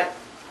 Is that?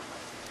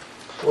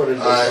 What did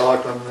they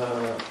talk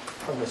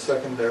on the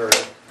secondary?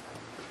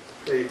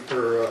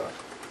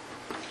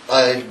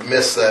 I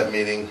missed that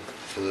meeting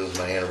because it was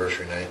my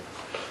anniversary night.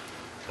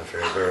 I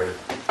figured I better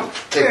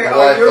take Where my are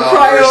wife your out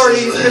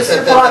priorities, versus-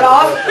 Mr.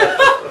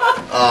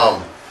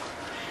 Potoff?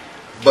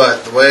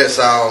 But the way it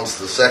sounds,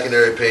 the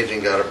secondary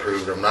paging got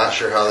approved. I'm not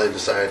sure how they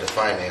decided to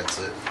finance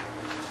it.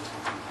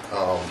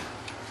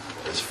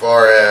 As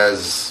far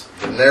as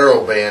the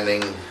narrow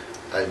banding,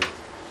 I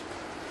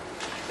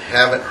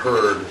haven't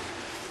heard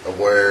of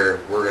where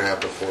we're going to have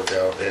to fork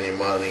out any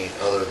money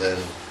other than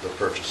the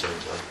purchase of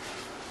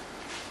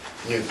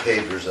the new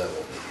pagers that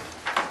we'll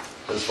need.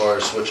 As far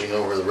as switching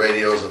over the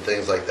radios and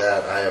things like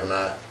that, I have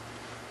not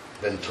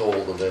been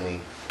told of any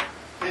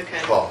Okay.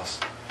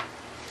 cost.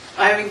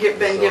 I haven't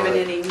been given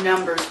Sorry. any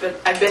numbers, but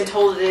I've been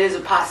told it is a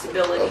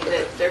possibility Okay.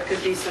 that there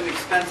could be some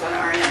expense on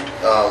our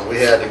end. We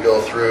had to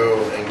go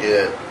through and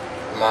get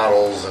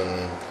models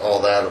and all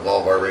that of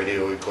all of our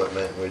radio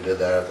equipment. We did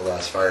that at the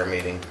last fire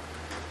meeting,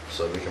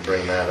 so we can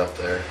bring that up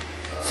there.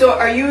 So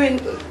are you in,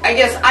 I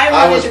guess I I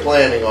wanted was to,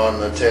 planning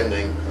on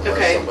attending unless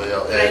okay, somebody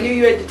else. but I knew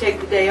you had to take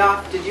the day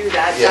off to do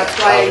that. Yeah, That's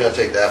I was why going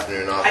to take the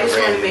afternoon off, I and just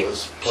wanna Randy make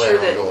was sure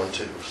planning that- on going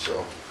too,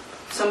 so.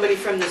 somebody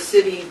from the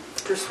city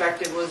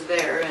perspective was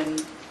there,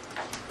 and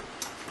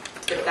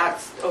if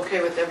that's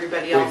okay with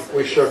everybody else.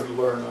 We should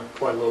learn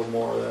quite a little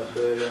more that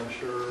day, I'm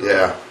sure.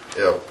 Yeah,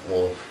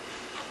 well,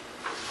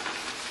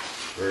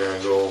 we're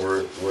going to go over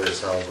it the way it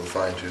sounds with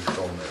fine tooth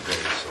comb that day,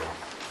 so.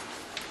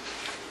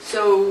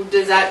 So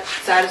does that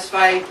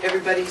satisfy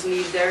everybody's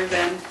need there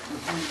then?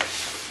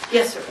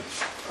 Yes, sir. In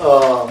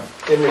Oh,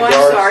 regards,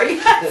 I'm sorry.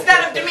 It's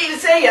not up to me to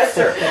say yes,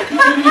 sir.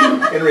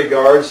 in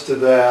regards to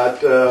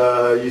that,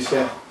 you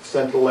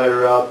sent a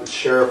letter out. The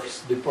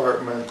sheriff's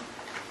department,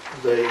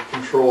 they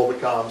control the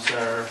comm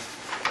center.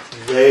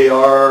 They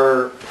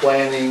are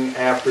planning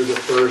after the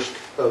first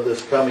of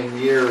this coming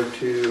year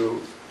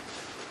to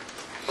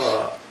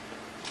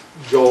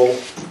go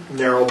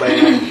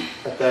narrowband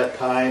at that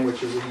time,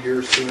 which is a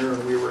year sooner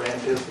than we were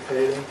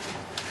anticipating.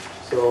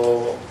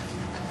 So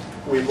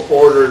we've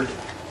ordered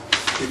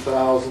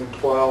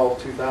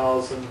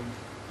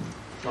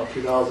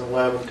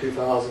 2011,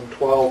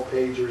 2012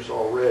 pagers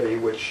already,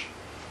 which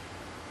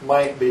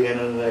might be in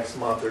the next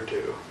month or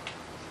two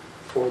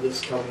for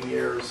this coming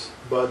year's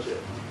budget.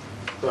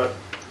 But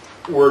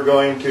we're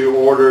going to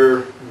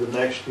order the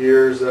next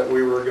year's that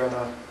we were going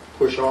to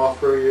push off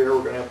for a year.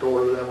 We're going to have to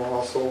order them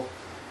also.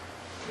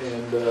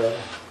 And the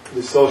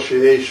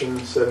association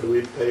said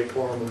we'd pay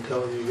for them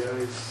until we get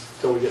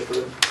to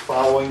the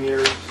following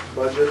year's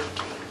budget.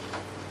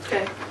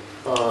 Okay.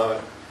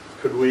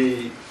 Could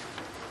we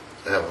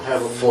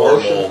Have a formal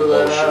motion for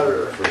that,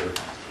 or?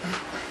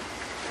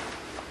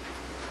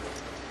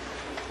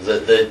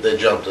 They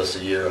jumped us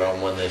a year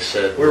on when they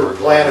said We were going to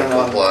planning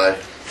on comply.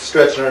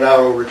 stretching it out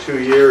over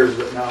 2 years,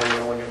 but now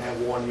we're only gonna have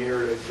 1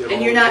 year to get all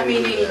And you're not the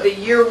meaning pages. the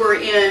year we're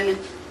in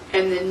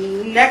and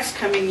the next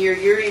coming year,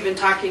 you're even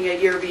talking a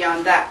year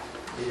beyond that.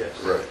 Yes.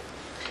 Right.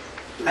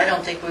 I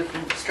don't think we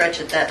can stretch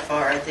it that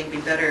far. I think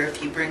it'd be better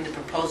if you bring the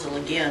proposal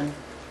again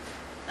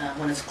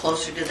when it's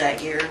closer to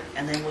that year,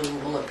 and then we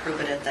will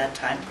approve it at that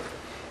time.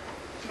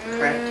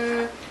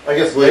 Correct? I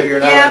guess maybe you're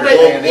not Yeah, but,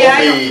 understanding. yeah,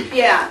 I We'll don't, be-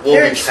 yeah, we'll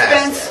their be past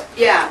expense, that.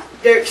 yeah,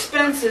 their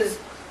expense is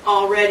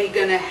already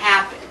gonna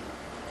happen.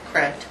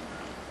 Correct.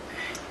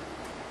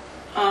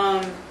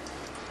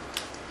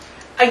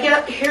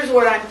 Here's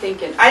what I'm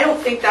thinking. I don't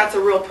think that's a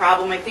real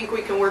problem. I think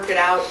we can work it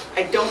out.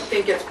 I don't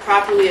think it's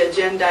properly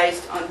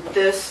agendized on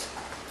this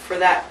for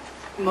that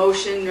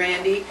motion,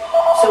 Randy.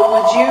 So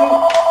would you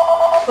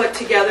put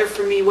together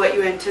for me what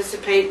you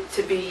anticipate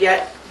to be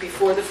yet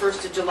before the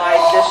 1st of July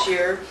this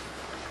year,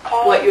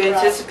 what you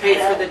anticipate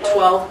for the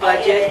 12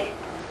 budget,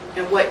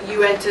 and what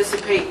you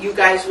anticipate you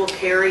guys will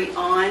carry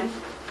on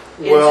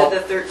Well- into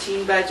the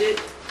 13 budget?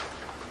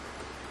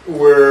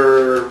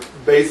 We're,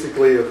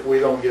 basically, if we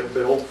don't get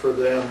billed for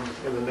them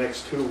in the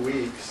next 2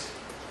 weeks,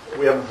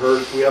 we haven't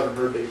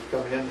heard they've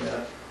come in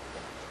yet.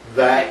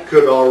 That Right.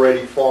 could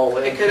already fall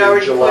It into could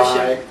already push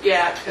July. it.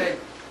 Yeah, it could.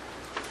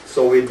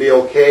 So we'd be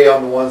okay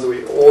on the ones that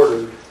we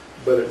ordered,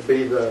 but it'd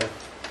be the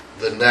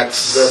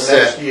next next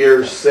set,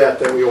 year's set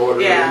that we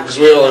ordered. Yeah. because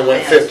we only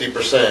went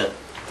 50%,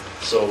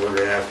 so we're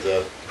gonna have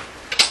to,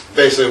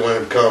 basically when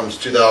it comes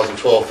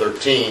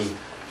 2012-13,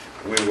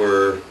 we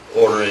were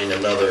ordering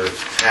another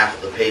half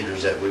of the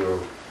pagers that we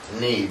will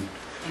need,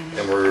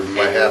 and we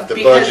might have to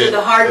budget. Because of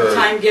the hard or-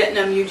 time getting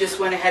them, you just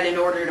went ahead and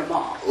ordered them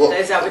all. Well,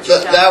 Is that what you're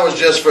telling me? That was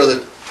just for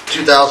the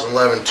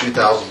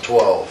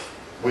 2011-2012.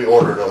 We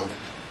ordered them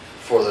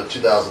for the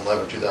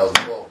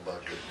 2011-2012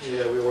 budget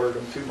Yeah, we ordered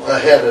them 2 months.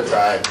 ahead of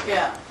time.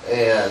 Yeah.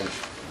 And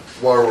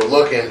where we're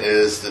looking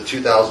is the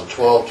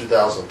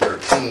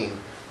 2012-2013.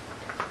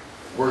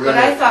 We're But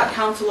I gonna, thought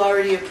council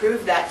already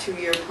approved that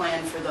 2-year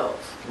plan for those.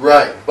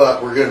 right,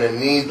 but we're gonna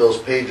need those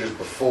pages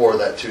before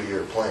that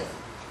 2-year plan,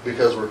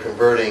 because we're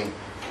converting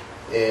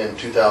in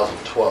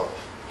 2012.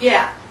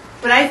 Yeah,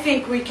 but I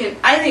think we can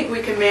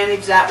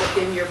manage that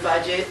within your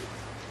budget,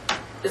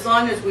 as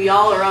long as we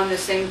all are on the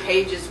same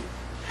page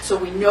so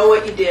we know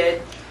what you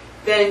did.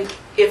 Then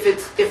if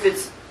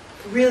it's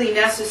really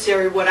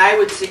necessary, what I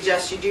would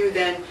suggest you do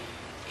then,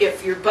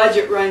 if your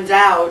budget runs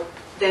out,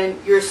 then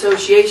your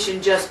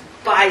association just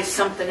buys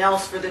something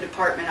else for the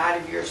department out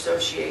of your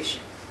association.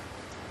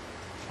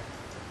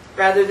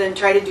 Rather than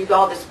try to do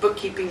all this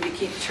bookkeeping to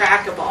keep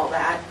track of all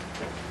that.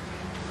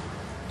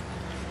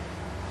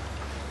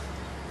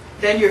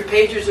 Then your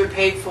pagers are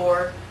paid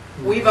for.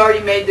 We've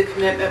already made the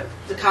commitment,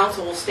 the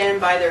council will stand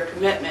by their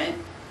commitment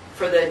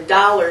for the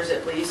dollars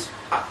at least.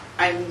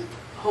 I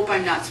hope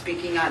I'm not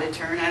speaking out of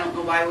turn. I don't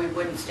know why we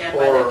wouldn't stand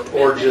by that commitment.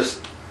 Or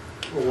just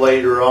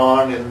later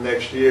on in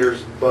next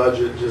year's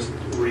budget, just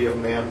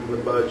re-amend the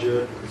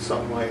budget,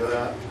 something like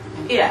that.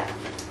 Yeah,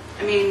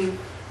 I mean,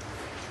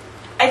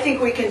 I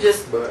think we can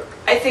But,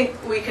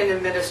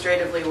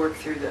 administratively work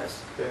through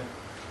this. okay.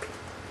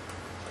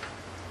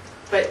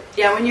 But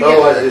yeah, when you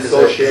Otherwise, get, the Because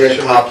it association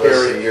would popped us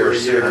carry a it year for a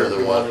year sooner if than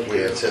we what wanted we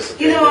to.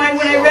 anticipated. when I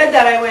so- read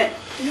that, I went,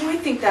 I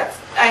think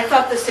I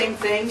thought the same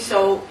thing.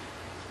 So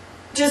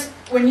just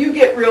when you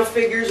get real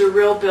figures or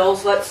real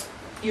bills,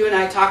 you and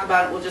I talk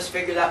about it. We'll just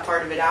figure that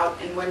part of it out.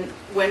 And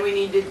when we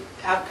need to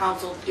have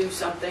council do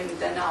something,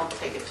 then I'll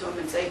take it to them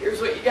and say, here's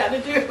what you got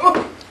to do.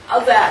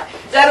 How's that?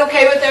 Is that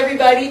okay with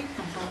everybody?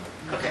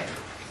 Okay.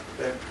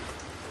 Okay.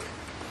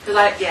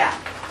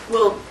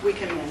 Because we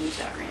can manage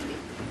that, Randy.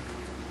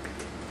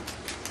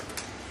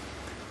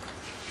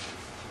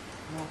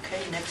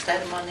 Okay, next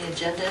item on the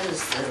agenda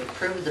is to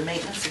approve the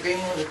maintenance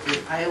agreement with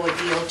the Iowa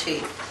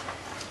DOT.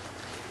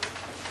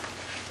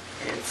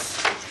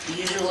 It's the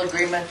usual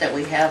agreement that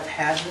we have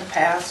had in the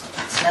past.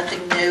 It's nothing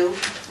new,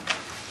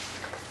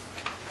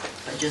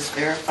 but just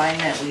verifying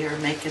that we are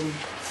making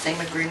the same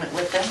agreement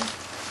with them.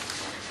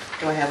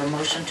 Do I have a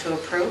motion to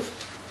approve?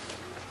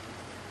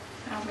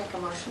 I'll make a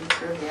motion to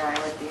approve the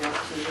Iowa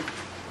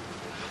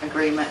DOT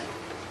agreement.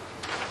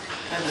 Do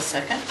I have a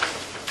second?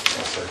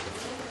 I'll second.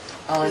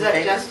 All in Is that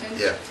favor? Justin?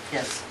 Yeah.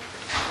 Yes.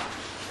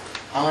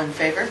 All in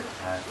favor?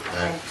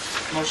 Aye.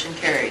 Motion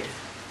carried.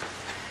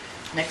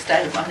 Next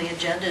item on the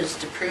agenda is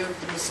to approve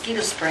the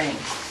mosquito spraying.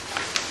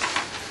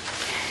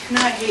 And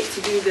I hate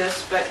to do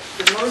this, but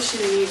the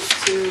motion needs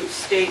to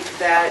state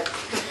that,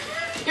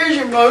 here's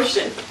your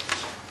motion.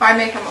 If I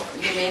make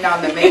you mean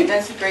on the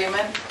maintenance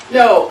agreement?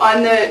 No,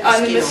 on the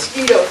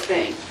mosquito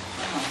thing.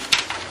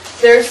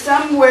 There's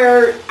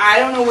somewhere, I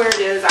don't know where it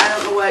is, I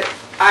don't know what,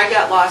 I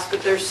got lost,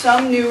 but there's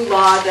some new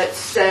law that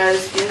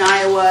says in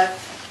Iowa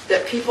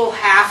that people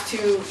have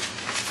to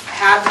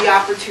have the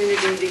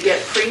opportunity to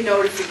get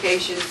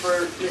pre-notification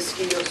for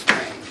mosquito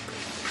spraying.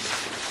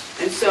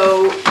 And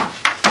so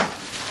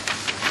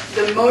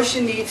the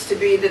motion needs to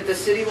be that the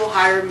city will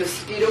hire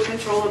Mosquito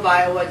Control of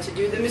Iowa to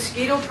do the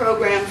mosquito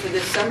program for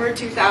the summer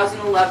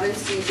 2011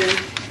 season,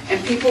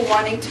 and people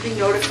wanting to be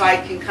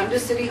notified can come to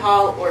City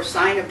Hall or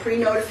sign a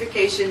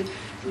pre-notification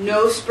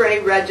no spray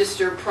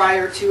register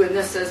prior to, and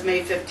this says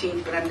May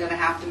 15th, but I'm going to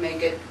have to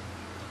make it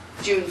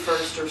June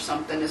 1st or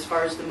something as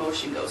far as the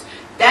motion goes.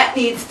 That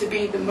needs to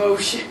be the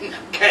motion,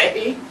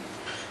 okay?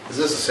 Is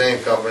this the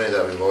same company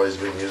that we've always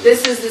been using?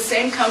 This is the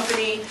same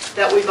company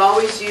that we've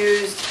always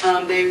used.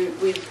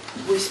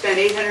 We spent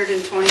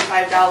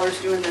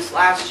 $825 doing this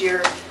last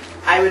year.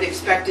 I would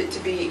expect it to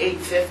be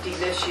 $850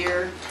 this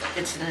year.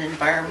 It's an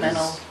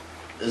environmental,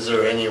 Is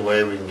there any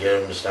way we can get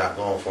them to stop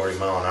going 40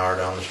 mile an hour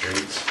down the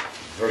streets?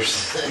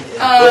 Versus,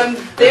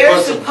 They're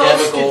put some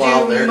supposed to chemical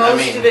out do there. I most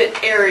mean- of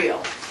it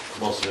aerial,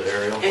 most of it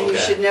aerial? and you Okay.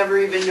 should never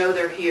even know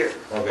they're here.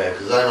 Okay,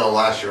 because I know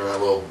last year when that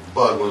little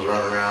bug was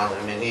running around,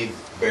 I mean, he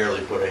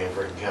barely put any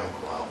freaking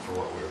chemical out for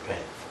what we were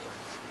paying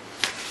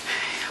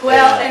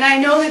Well, Yeah. and I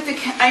know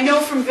that I know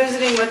from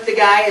visiting with the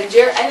guy, and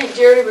I think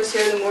Jerry was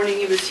here the morning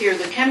he was here,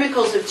 the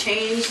chemicals have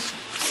changed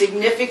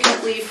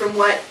significantly from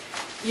what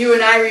you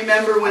and I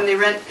remember when they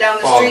went down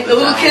the Fog street, the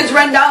little down. kids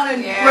run down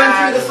and Yeah.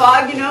 run through the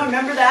fog, you know,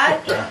 remember that?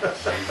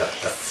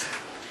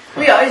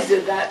 We always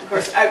did that, of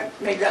course,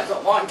 maybe that was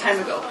a long time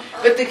ago.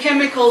 But the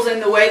chemicals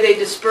and the way they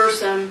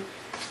disperse them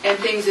and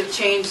things have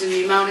changed, and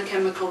the amount of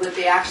chemical that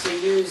they actually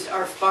used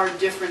are far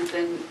different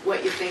than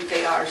what you think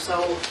they are,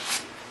 so.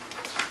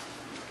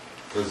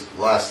 Because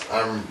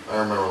I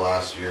remember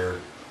last year,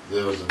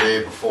 it was the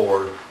day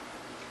before,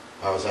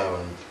 I was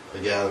having a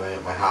gathering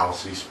at my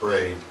house, he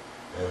sprayed,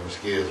 and the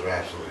mosquitoes were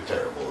absolutely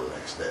terrible the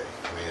next day.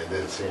 I mean, it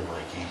didn't seem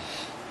like he,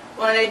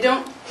 Well, and I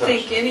don't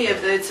think any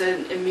of it's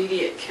an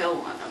immediate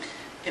kill on them.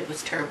 It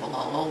was terrible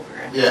all over.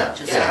 And Yeah,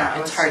 just, yeah.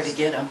 It's hard to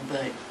get them,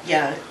 but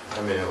yeah,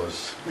 I mean, it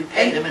was, we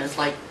paid them and it's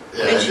like,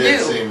 yeah, what'd it you did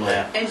do? seem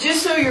like, And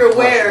just so you're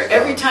aware, Flush is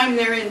every done. time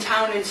they're in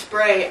town and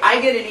spray, I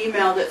get an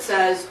email that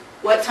says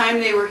what time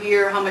they were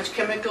here, how much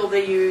chemical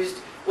they used,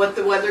 what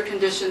the weather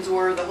conditions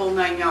were, the whole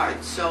 9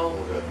 yards. So,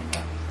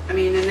 okay. I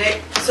mean, and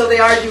they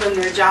are doing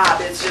their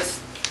job. It's just,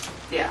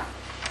 yeah.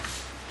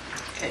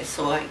 Okay,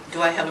 so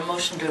do I have a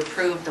motion to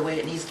approve the way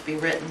it needs to be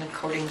written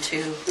according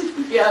to,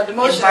 Yeah, the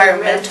motion I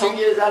read to Environmental.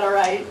 you, is that all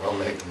right? I'll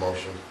make the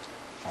motion.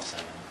 I'll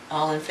second.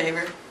 all in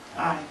favor?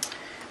 Aye.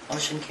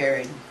 Motion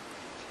carried.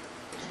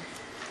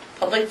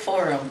 Public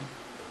forum.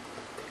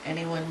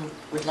 Anyone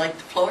would like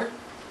the floor?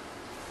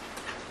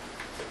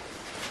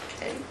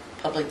 Okay,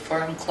 public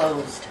forum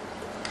closed.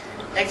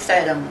 Next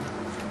item,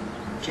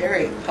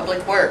 Jerry,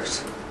 Public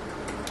Works.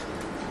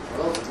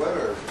 Well, the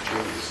weather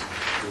is,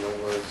 you know,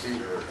 it's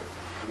either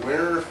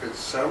winter if it's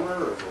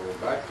summer, or we're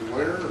back to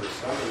winter, or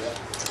summer.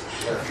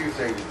 Got a few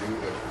things to do,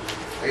 but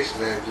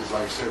basically, just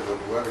like I said, when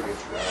the weather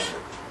gets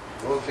around.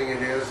 The only thing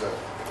it is,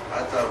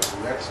 I thought it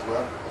was next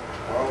month,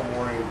 tomorrow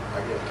morning, I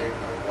gotta take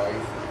my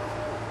wife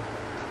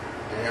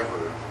to have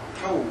her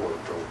toe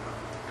worked over.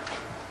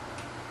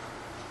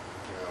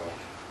 You know,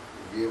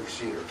 if you ever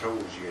seen her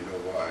toes, you know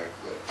why,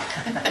 but.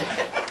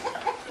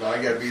 Well,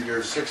 I gotta be there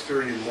at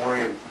 6:30 in the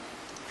morning.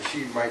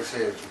 She might say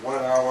it's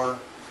 1 hour,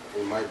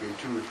 it might be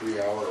 2 or 3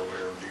 hour or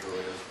whatever the deal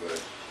is,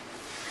 but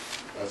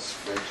that's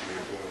basically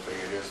the only thing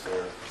it is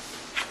there.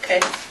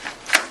 Okay.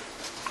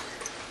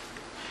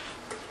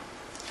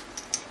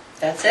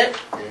 That's it?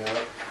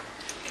 Yeah,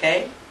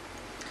 Okay.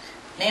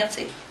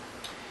 Nancy?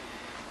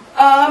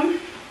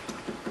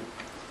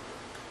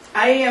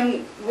 I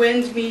am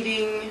WIND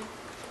meeting,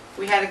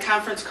 we had a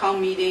conference call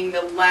meeting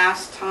the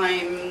last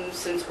time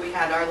since we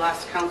had our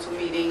last council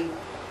meeting.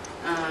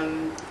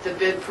 The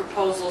bid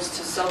proposals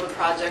to sell the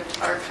project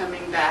are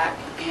coming back,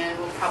 and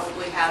we'll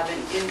probably have an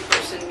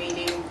in-person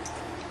meeting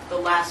the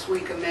last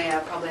week of May.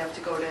 I'll probably have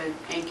to go to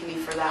Ankeny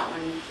for that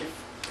one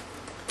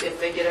if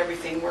they get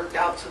everything worked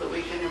out so that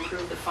we can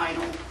approve the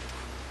final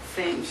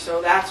thing.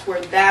 So that's where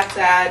that's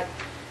at.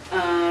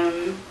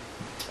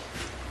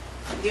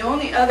 The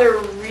only other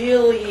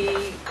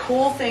really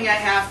cool thing I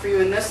have for you,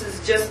 and this is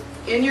just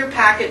in your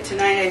packet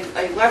tonight,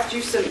 I left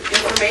you some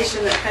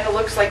information that kind of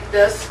looks like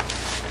this,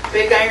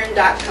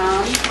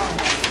 bigiron.com.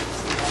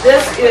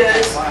 This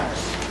is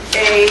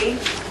a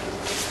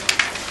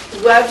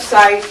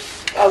website,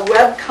 a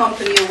web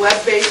company, a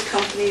web-based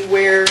company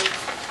where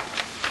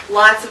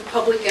lots of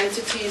public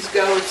entities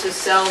go to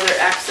sell their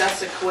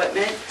access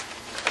equipment.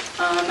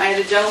 I had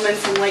a gentleman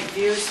from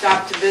Lakeview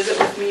stop to visit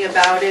with me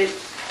about it.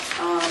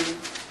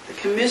 The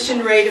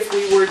commission rate, if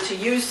we were to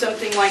use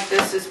something like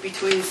this, is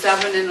between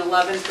 7 and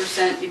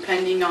 11%,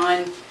 depending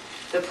on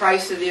the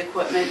price of the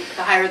equipment.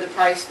 The higher the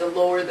price, the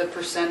lower the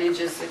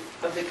percentages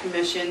of the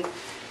commission.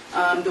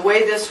 The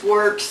way this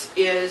works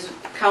is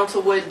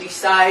council would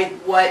decide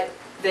what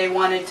they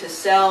wanted to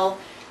sell.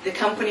 The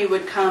company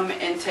would come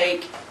and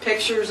take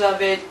pictures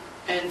of it,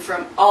 and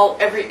from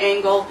every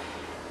angle,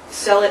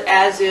 sell it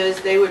as is.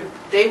 They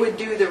would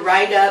do the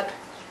write-up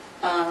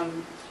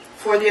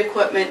for the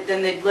equipment,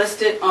 then they'd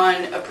list it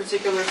on a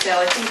particular sale.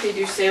 I think they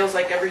do sales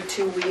like every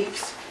 2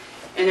 weeks,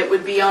 and it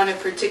would be on a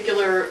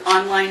particular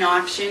online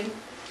auction.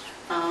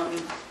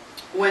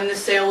 When the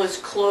sale is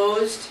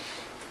closed,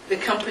 the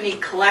company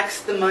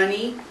collects the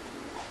money.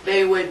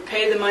 They would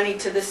pay the money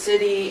to the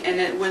city,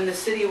 and when the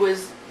city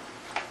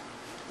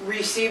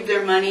received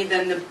their money,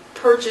 then the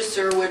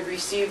purchaser would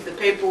receive the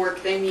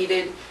paperwork they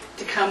needed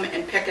to come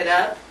and pick it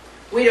up.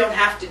 We don't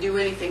have to do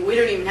anything. We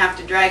don't even have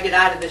to drag it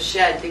out of the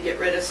shed to get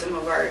rid of some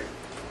of our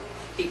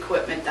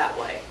equipment that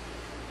way.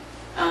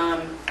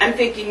 I'm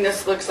thinking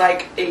this looks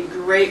like a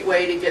great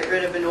way to get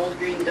rid of an old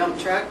green dump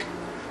truck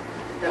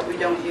that we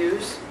don't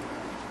use.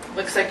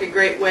 Looks like a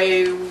great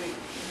way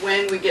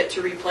when we get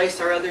to replace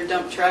our other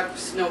dump truck,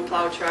 snow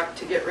plow truck,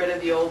 to get rid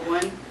of the old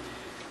one.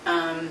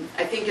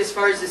 I think as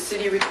far as the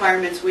city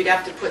requirements, we'd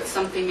have to put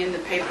something in the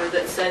paper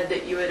that said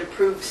that you had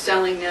approved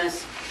selling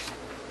this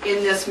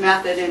in this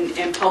method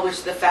and publish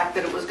the fact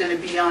that it was going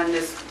to be on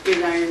this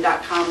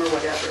bigiron.com or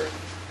whatever.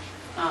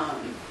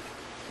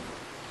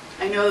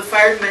 I know the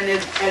firemen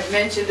had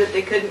mentioned that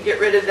they couldn't get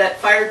rid of that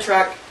fire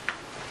truck.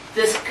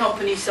 This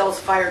company sells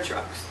fire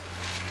trucks.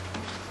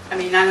 I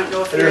mean, I don't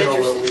know if I you're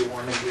don't know that interested. we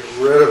want to get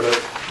rid of it.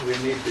 We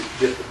need to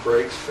get the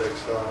brakes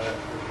fixed on it.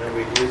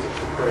 Maybe use it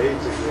for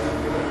parades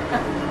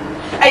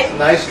again. It's a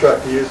nice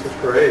truck to use for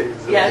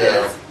parades. Yeah, it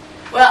Yeah. is.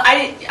 Well,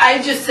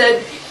 I just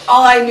said,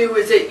 all I knew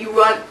was that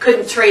you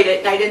couldn't trade it,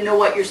 and I didn't know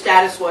what your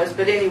status was,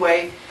 but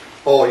anyway,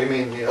 Oh, you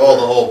mean the Oh,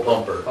 the whole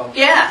pumper.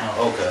 yeah,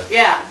 Okay.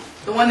 yeah.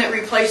 The one that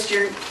that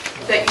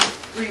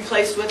you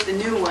replaced with the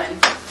new one.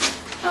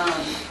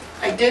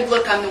 I did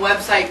look on the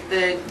website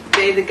the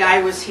day the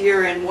guy was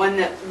here, and one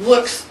that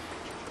looks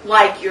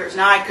like yours.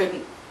 Now, I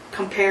couldn't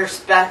compare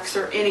specs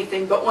or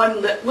anything, but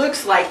one that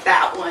looks like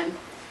that one,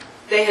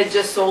 they had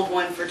just sold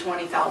one for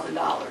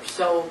 $20,000.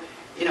 So,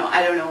 you know,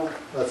 I don't know.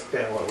 That's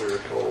kind of what we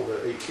were told,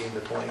 18 to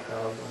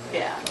 20,000.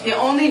 Yeah. The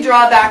only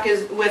drawback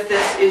is with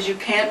this is you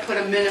can't put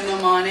a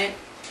minimum on it.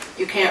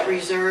 You can't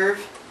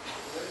reserve.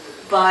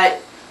 But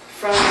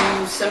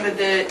from some of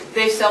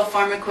they sell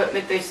farm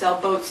equipment, they sell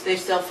boats, they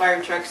sell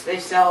fire trucks, they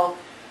sell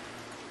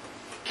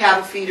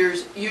cattle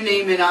feeders, you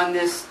name it on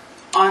this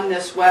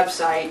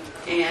website.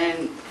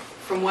 And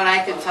from what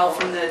I could tell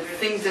from the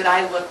things that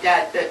I looked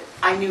at that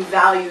I knew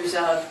values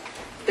of,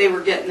 they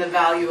were getting the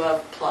value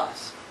of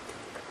plus.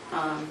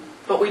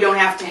 But we don't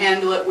have to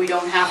handle it. You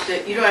don't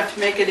have to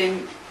make it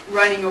in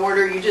running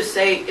order. You just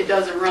say it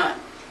doesn't run,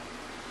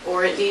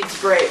 or it needs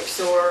brakes,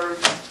 or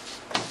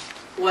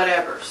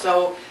whatever.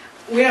 So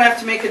we don't have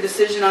to make a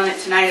decision on it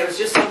tonight. It was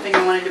just something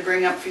I wanted to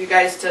bring up for you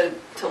guys to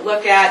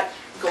look at.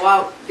 Go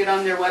out, get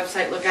on their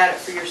website, look at it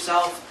for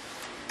yourself.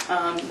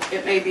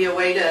 It may be a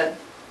way to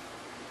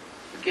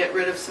get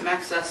rid of some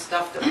excess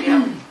stuff that we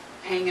have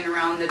hanging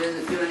around that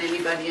isn't doing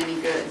anybody any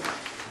good.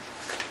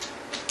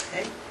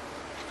 Okay.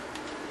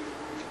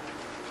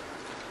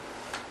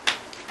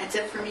 That's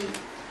it for me.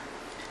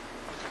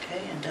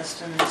 Okay, and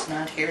Dustin is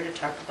not here to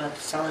talk about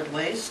the solid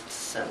waste,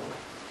 so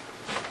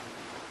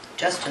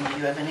Justin, do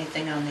you have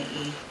anything on the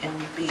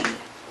EMB?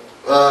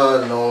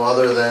 No,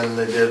 other than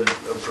they did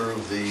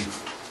approve the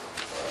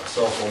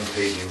cell phone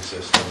paging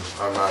system.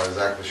 I'm not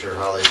exactly sure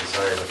how they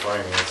decided to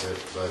finance it,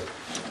 but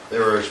they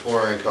were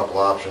exploring a couple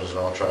options, and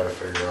I'll try to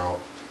figure out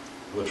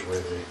which way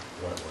they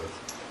went with.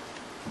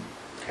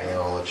 And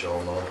I'll let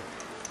y'all know.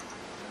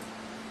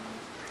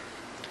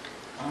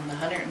 On the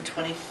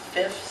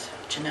 125th,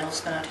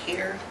 Janelle's not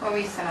here. Well,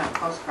 we sent out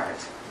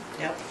postcards,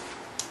 Yep.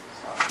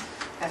 so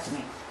that's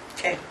me.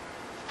 Okay.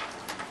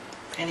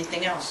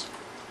 Anything else?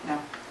 No.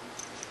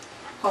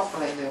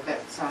 Hopefully they'll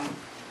get some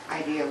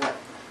idea what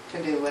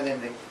to do, whether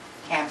to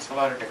cancel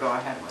or to go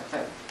ahead with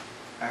it.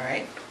 All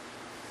right.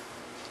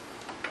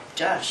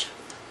 Josh?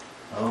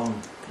 Oh,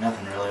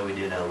 nothing really. We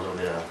did a little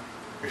bit of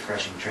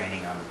refreshing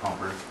training on the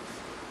pumper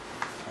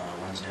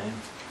Wednesday.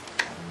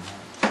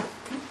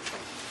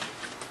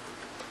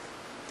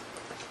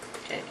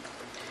 Okay.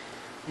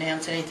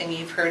 Nance, anything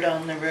you've heard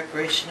on the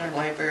recreation or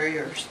library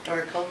or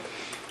historical?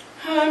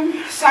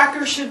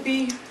 Soccer should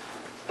be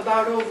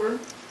about over.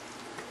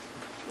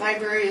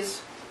 Library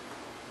is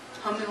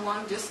humming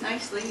along just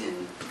nicely,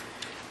 and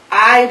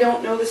I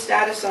don't know the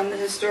status on the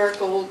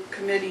historical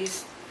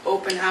committee's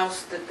open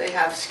house that they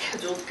have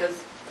scheduled,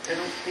 because I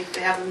don't think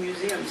they have a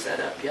museum set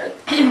up yet.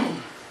 I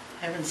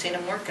haven't seen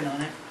them working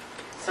on it.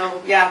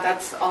 So yeah,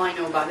 that's all I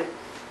know about it.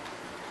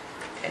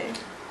 Okay. And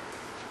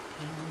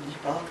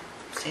you've all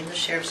seen the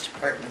sheriff's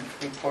department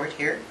report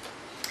here.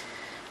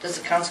 Does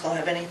the council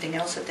have anything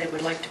else that they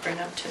would like to bring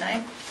up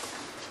tonight?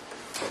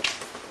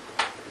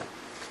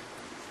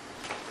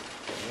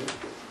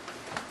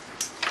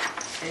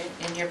 Okay.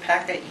 In your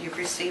packet, you've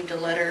received a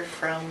letter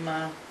from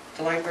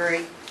the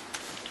library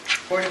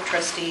board of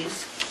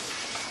trustees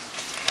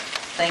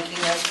thanking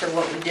us for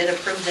what we did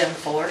approve them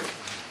for,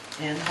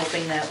 and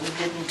hoping that we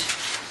didn't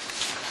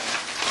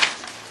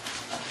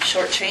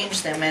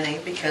shortchange them any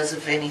because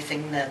of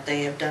anything that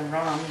they have done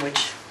wrong,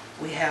 which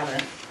we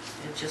haven't.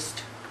 It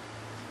just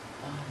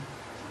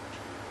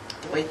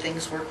the way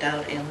things worked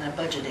out in the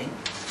budgeting.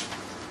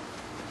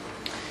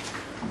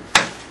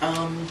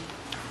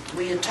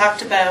 We had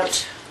talked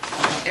about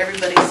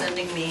everybody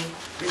sending me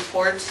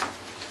reports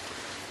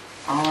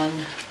on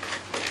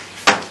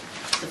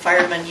the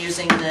firemen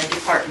using the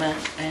department,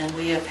 and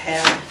we have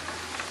had,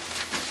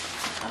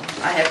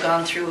 I have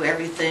gone through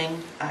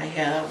everything. I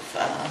have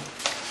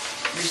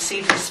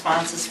received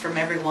responses from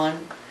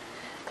everyone.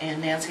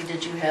 And Nancy,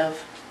 did you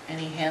have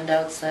any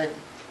handouts that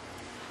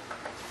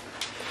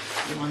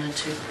you wanted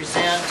to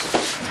present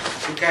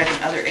regarding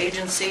other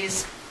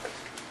agencies?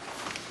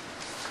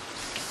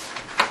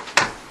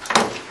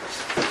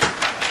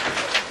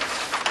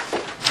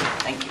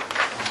 Thank you.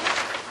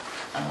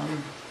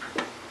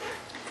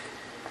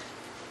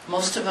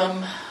 Most of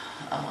them,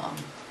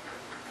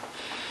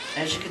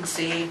 as you can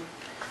see,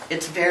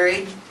 it's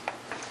varied.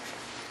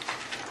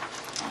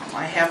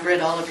 I have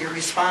read all of your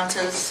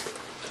responses.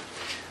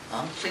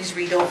 Please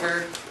read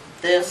over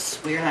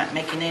this. We are not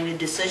making any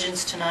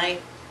decisions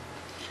tonight.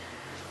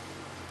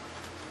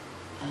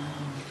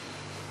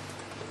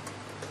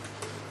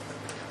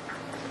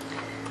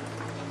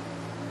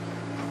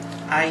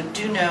 I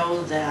do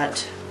know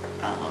that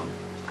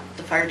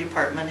the fire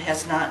department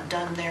has not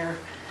done their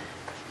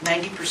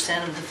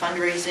 90% of the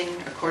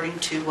fundraising according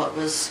to what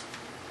was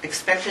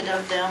expected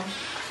of them.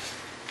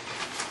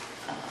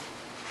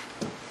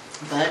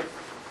 But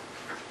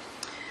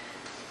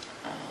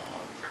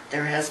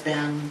there has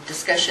been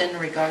discussion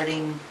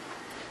regarding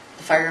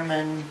the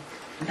firemen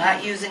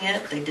not using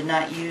it. They did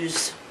not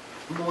use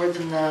more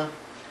than the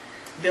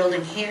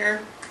building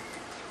here,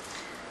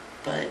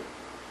 but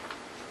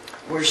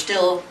we're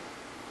still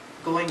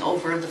going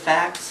over the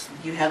facts.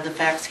 You have the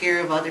facts here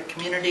of other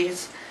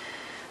communities.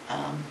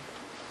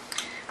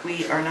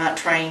 We are not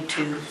trying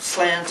to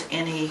slant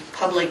any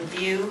public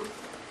view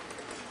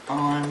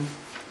on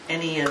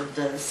any of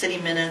the city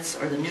minutes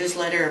or the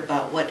newsletter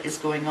about what is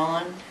going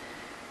on.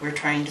 We're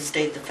trying to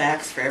state the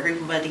facts for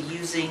everybody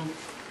using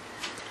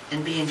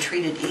and being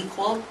treated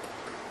equal.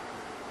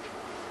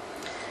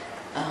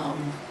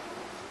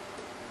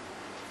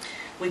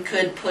 We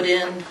could put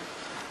in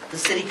the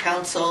city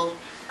council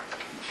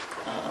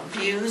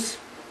views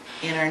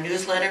in our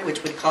newsletter,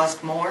 which would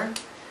cost more,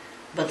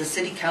 but the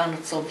city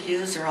council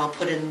views are all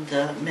put in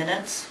the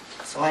minutes,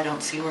 so I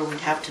don't see where we'd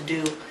have to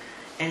do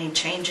any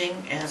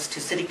changing as to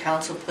city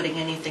council putting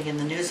anything in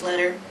the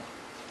newsletter.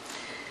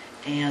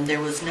 And there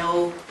was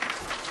no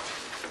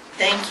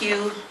thank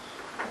you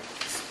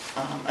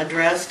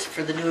addressed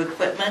for the new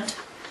equipment,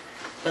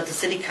 but the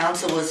city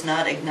council was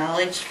not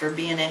acknowledged for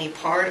being any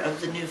part of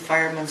the new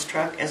fireman's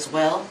truck as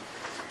well.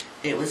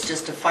 It was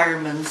just a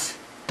fireman's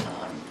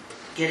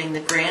getting the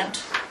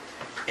grant.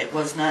 It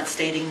was not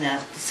stating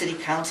that the city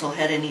council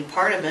had any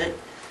part of it,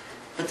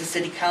 but the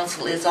city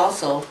council is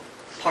also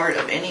part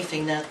of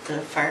anything that the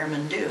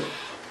firemen do.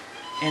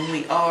 And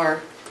we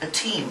are a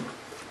team.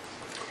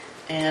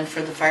 And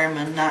for the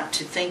firemen not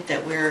to think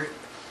that we're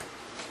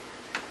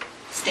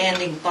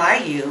standing by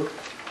you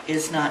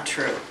is not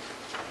true.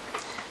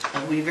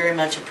 We very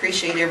much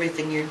appreciate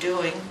everything you're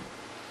doing,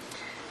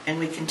 and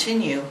we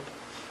continue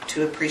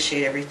to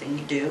appreciate everything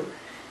you do.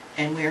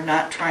 And we're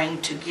not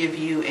trying to give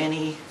you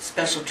any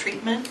special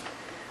treatment.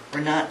 We're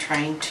not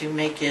trying to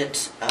make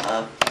it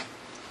a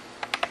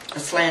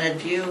slanted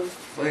view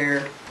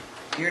where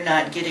you're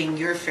not getting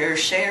your fair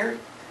share,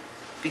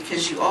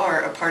 because you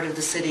are a part of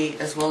the city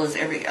as well as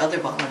every other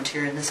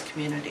volunteer in this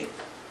community.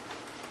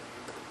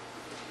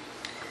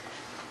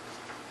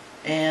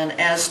 And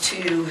as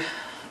to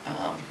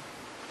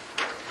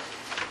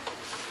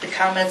the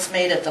comments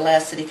made at the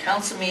last city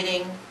council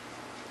meeting,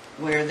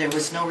 where there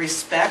was no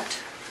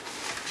respect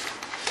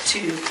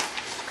to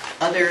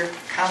other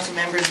council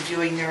members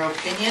viewing their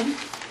opinion,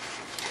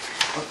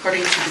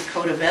 according to the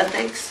Code of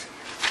Ethics,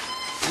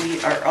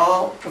 we are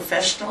all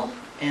professional,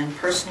 and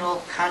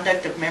personal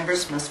conduct of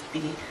members must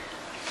be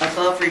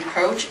above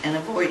reproach and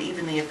avoid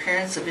even the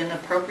appearance of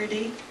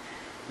inappropriety.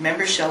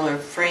 Members shall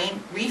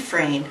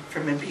refrain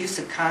from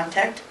abusive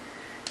contact,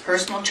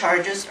 personal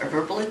charges, or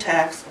verbal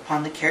attacks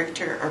upon the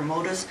character or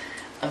motives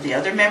of the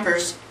other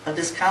members of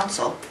this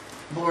council,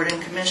 board,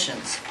 and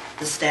commissions,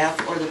 the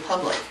staff, or the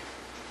public.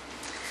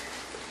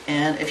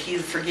 And if you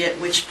forget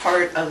which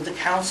part of the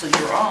council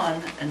you're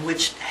on and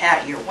which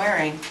hat you're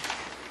wearing,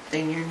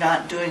 then you're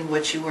not doing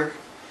what you were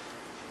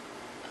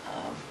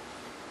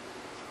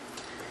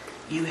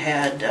you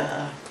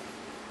had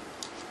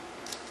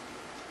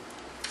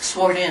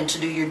sworn in to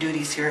do your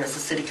duties here as a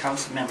city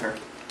council member.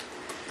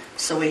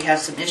 So we have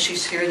some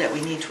issues here that we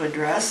need to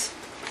address,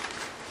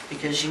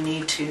 because you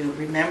need to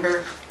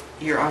remember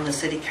you're on the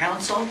city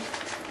council,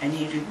 and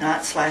you do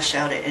not slash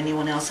out at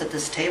anyone else at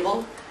this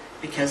table,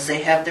 because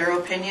they have their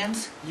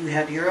opinions, you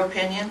have your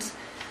opinions,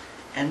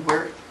 and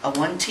we're a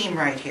one team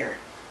right here.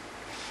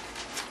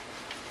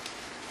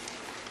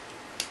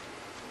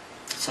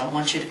 So I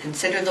want you to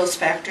consider those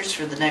factors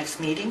for the next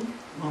meeting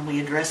when we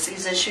address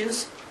these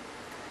issues.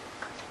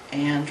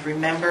 And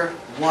remember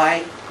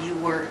why you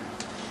were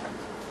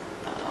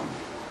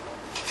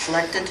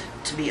selected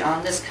to be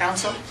on this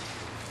council.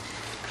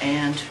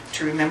 And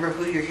to remember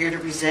who you're here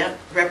to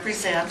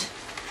represent,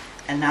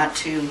 and not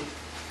to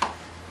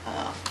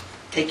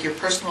take your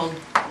personal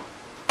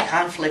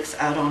conflicts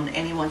out on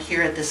anyone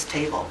here at this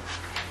table.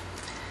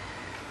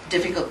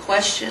 Difficult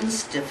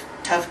questions,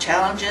 tough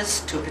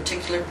challenges to a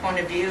particular point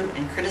of view,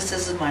 and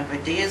criticism of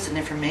ideas and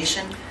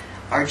information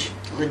are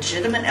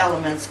legitimate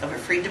elements of a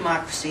free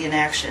democracy in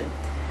action.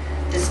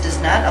 This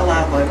does not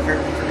allow,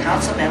 however, for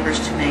council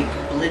members to make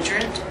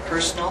belligerent,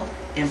 personal,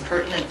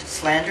 impertinent,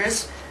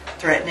 slanderous,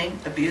 threatening,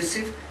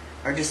 abusive,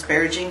 or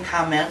disparaging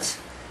comments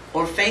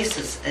or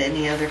faces at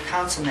any other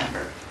council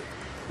member.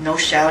 No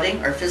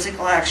shouting or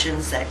physical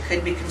actions that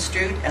could be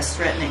construed as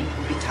threatening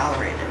will be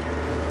tolerated.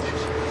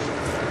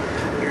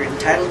 You're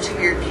entitled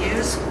to your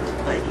views,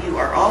 but you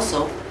are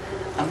also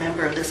a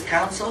member of this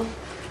council,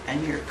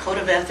 and your code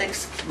of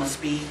ethics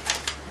must be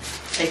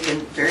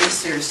taken very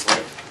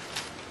seriously.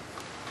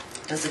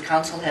 Does the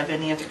council have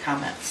any other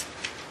comments?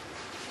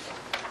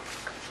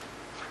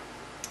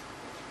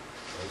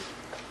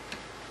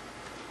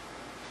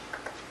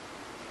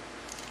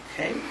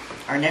 Okay,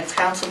 our next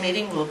council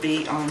meeting will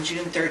be on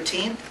June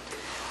 13th,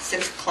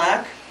 6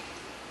 o'clock.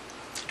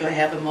 Do I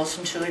have a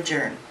motion to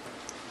adjourn?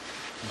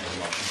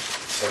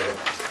 Second.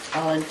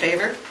 All in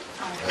favor?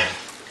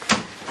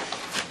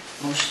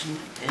 Motion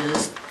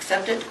is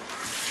accepted.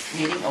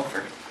 Meeting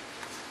over.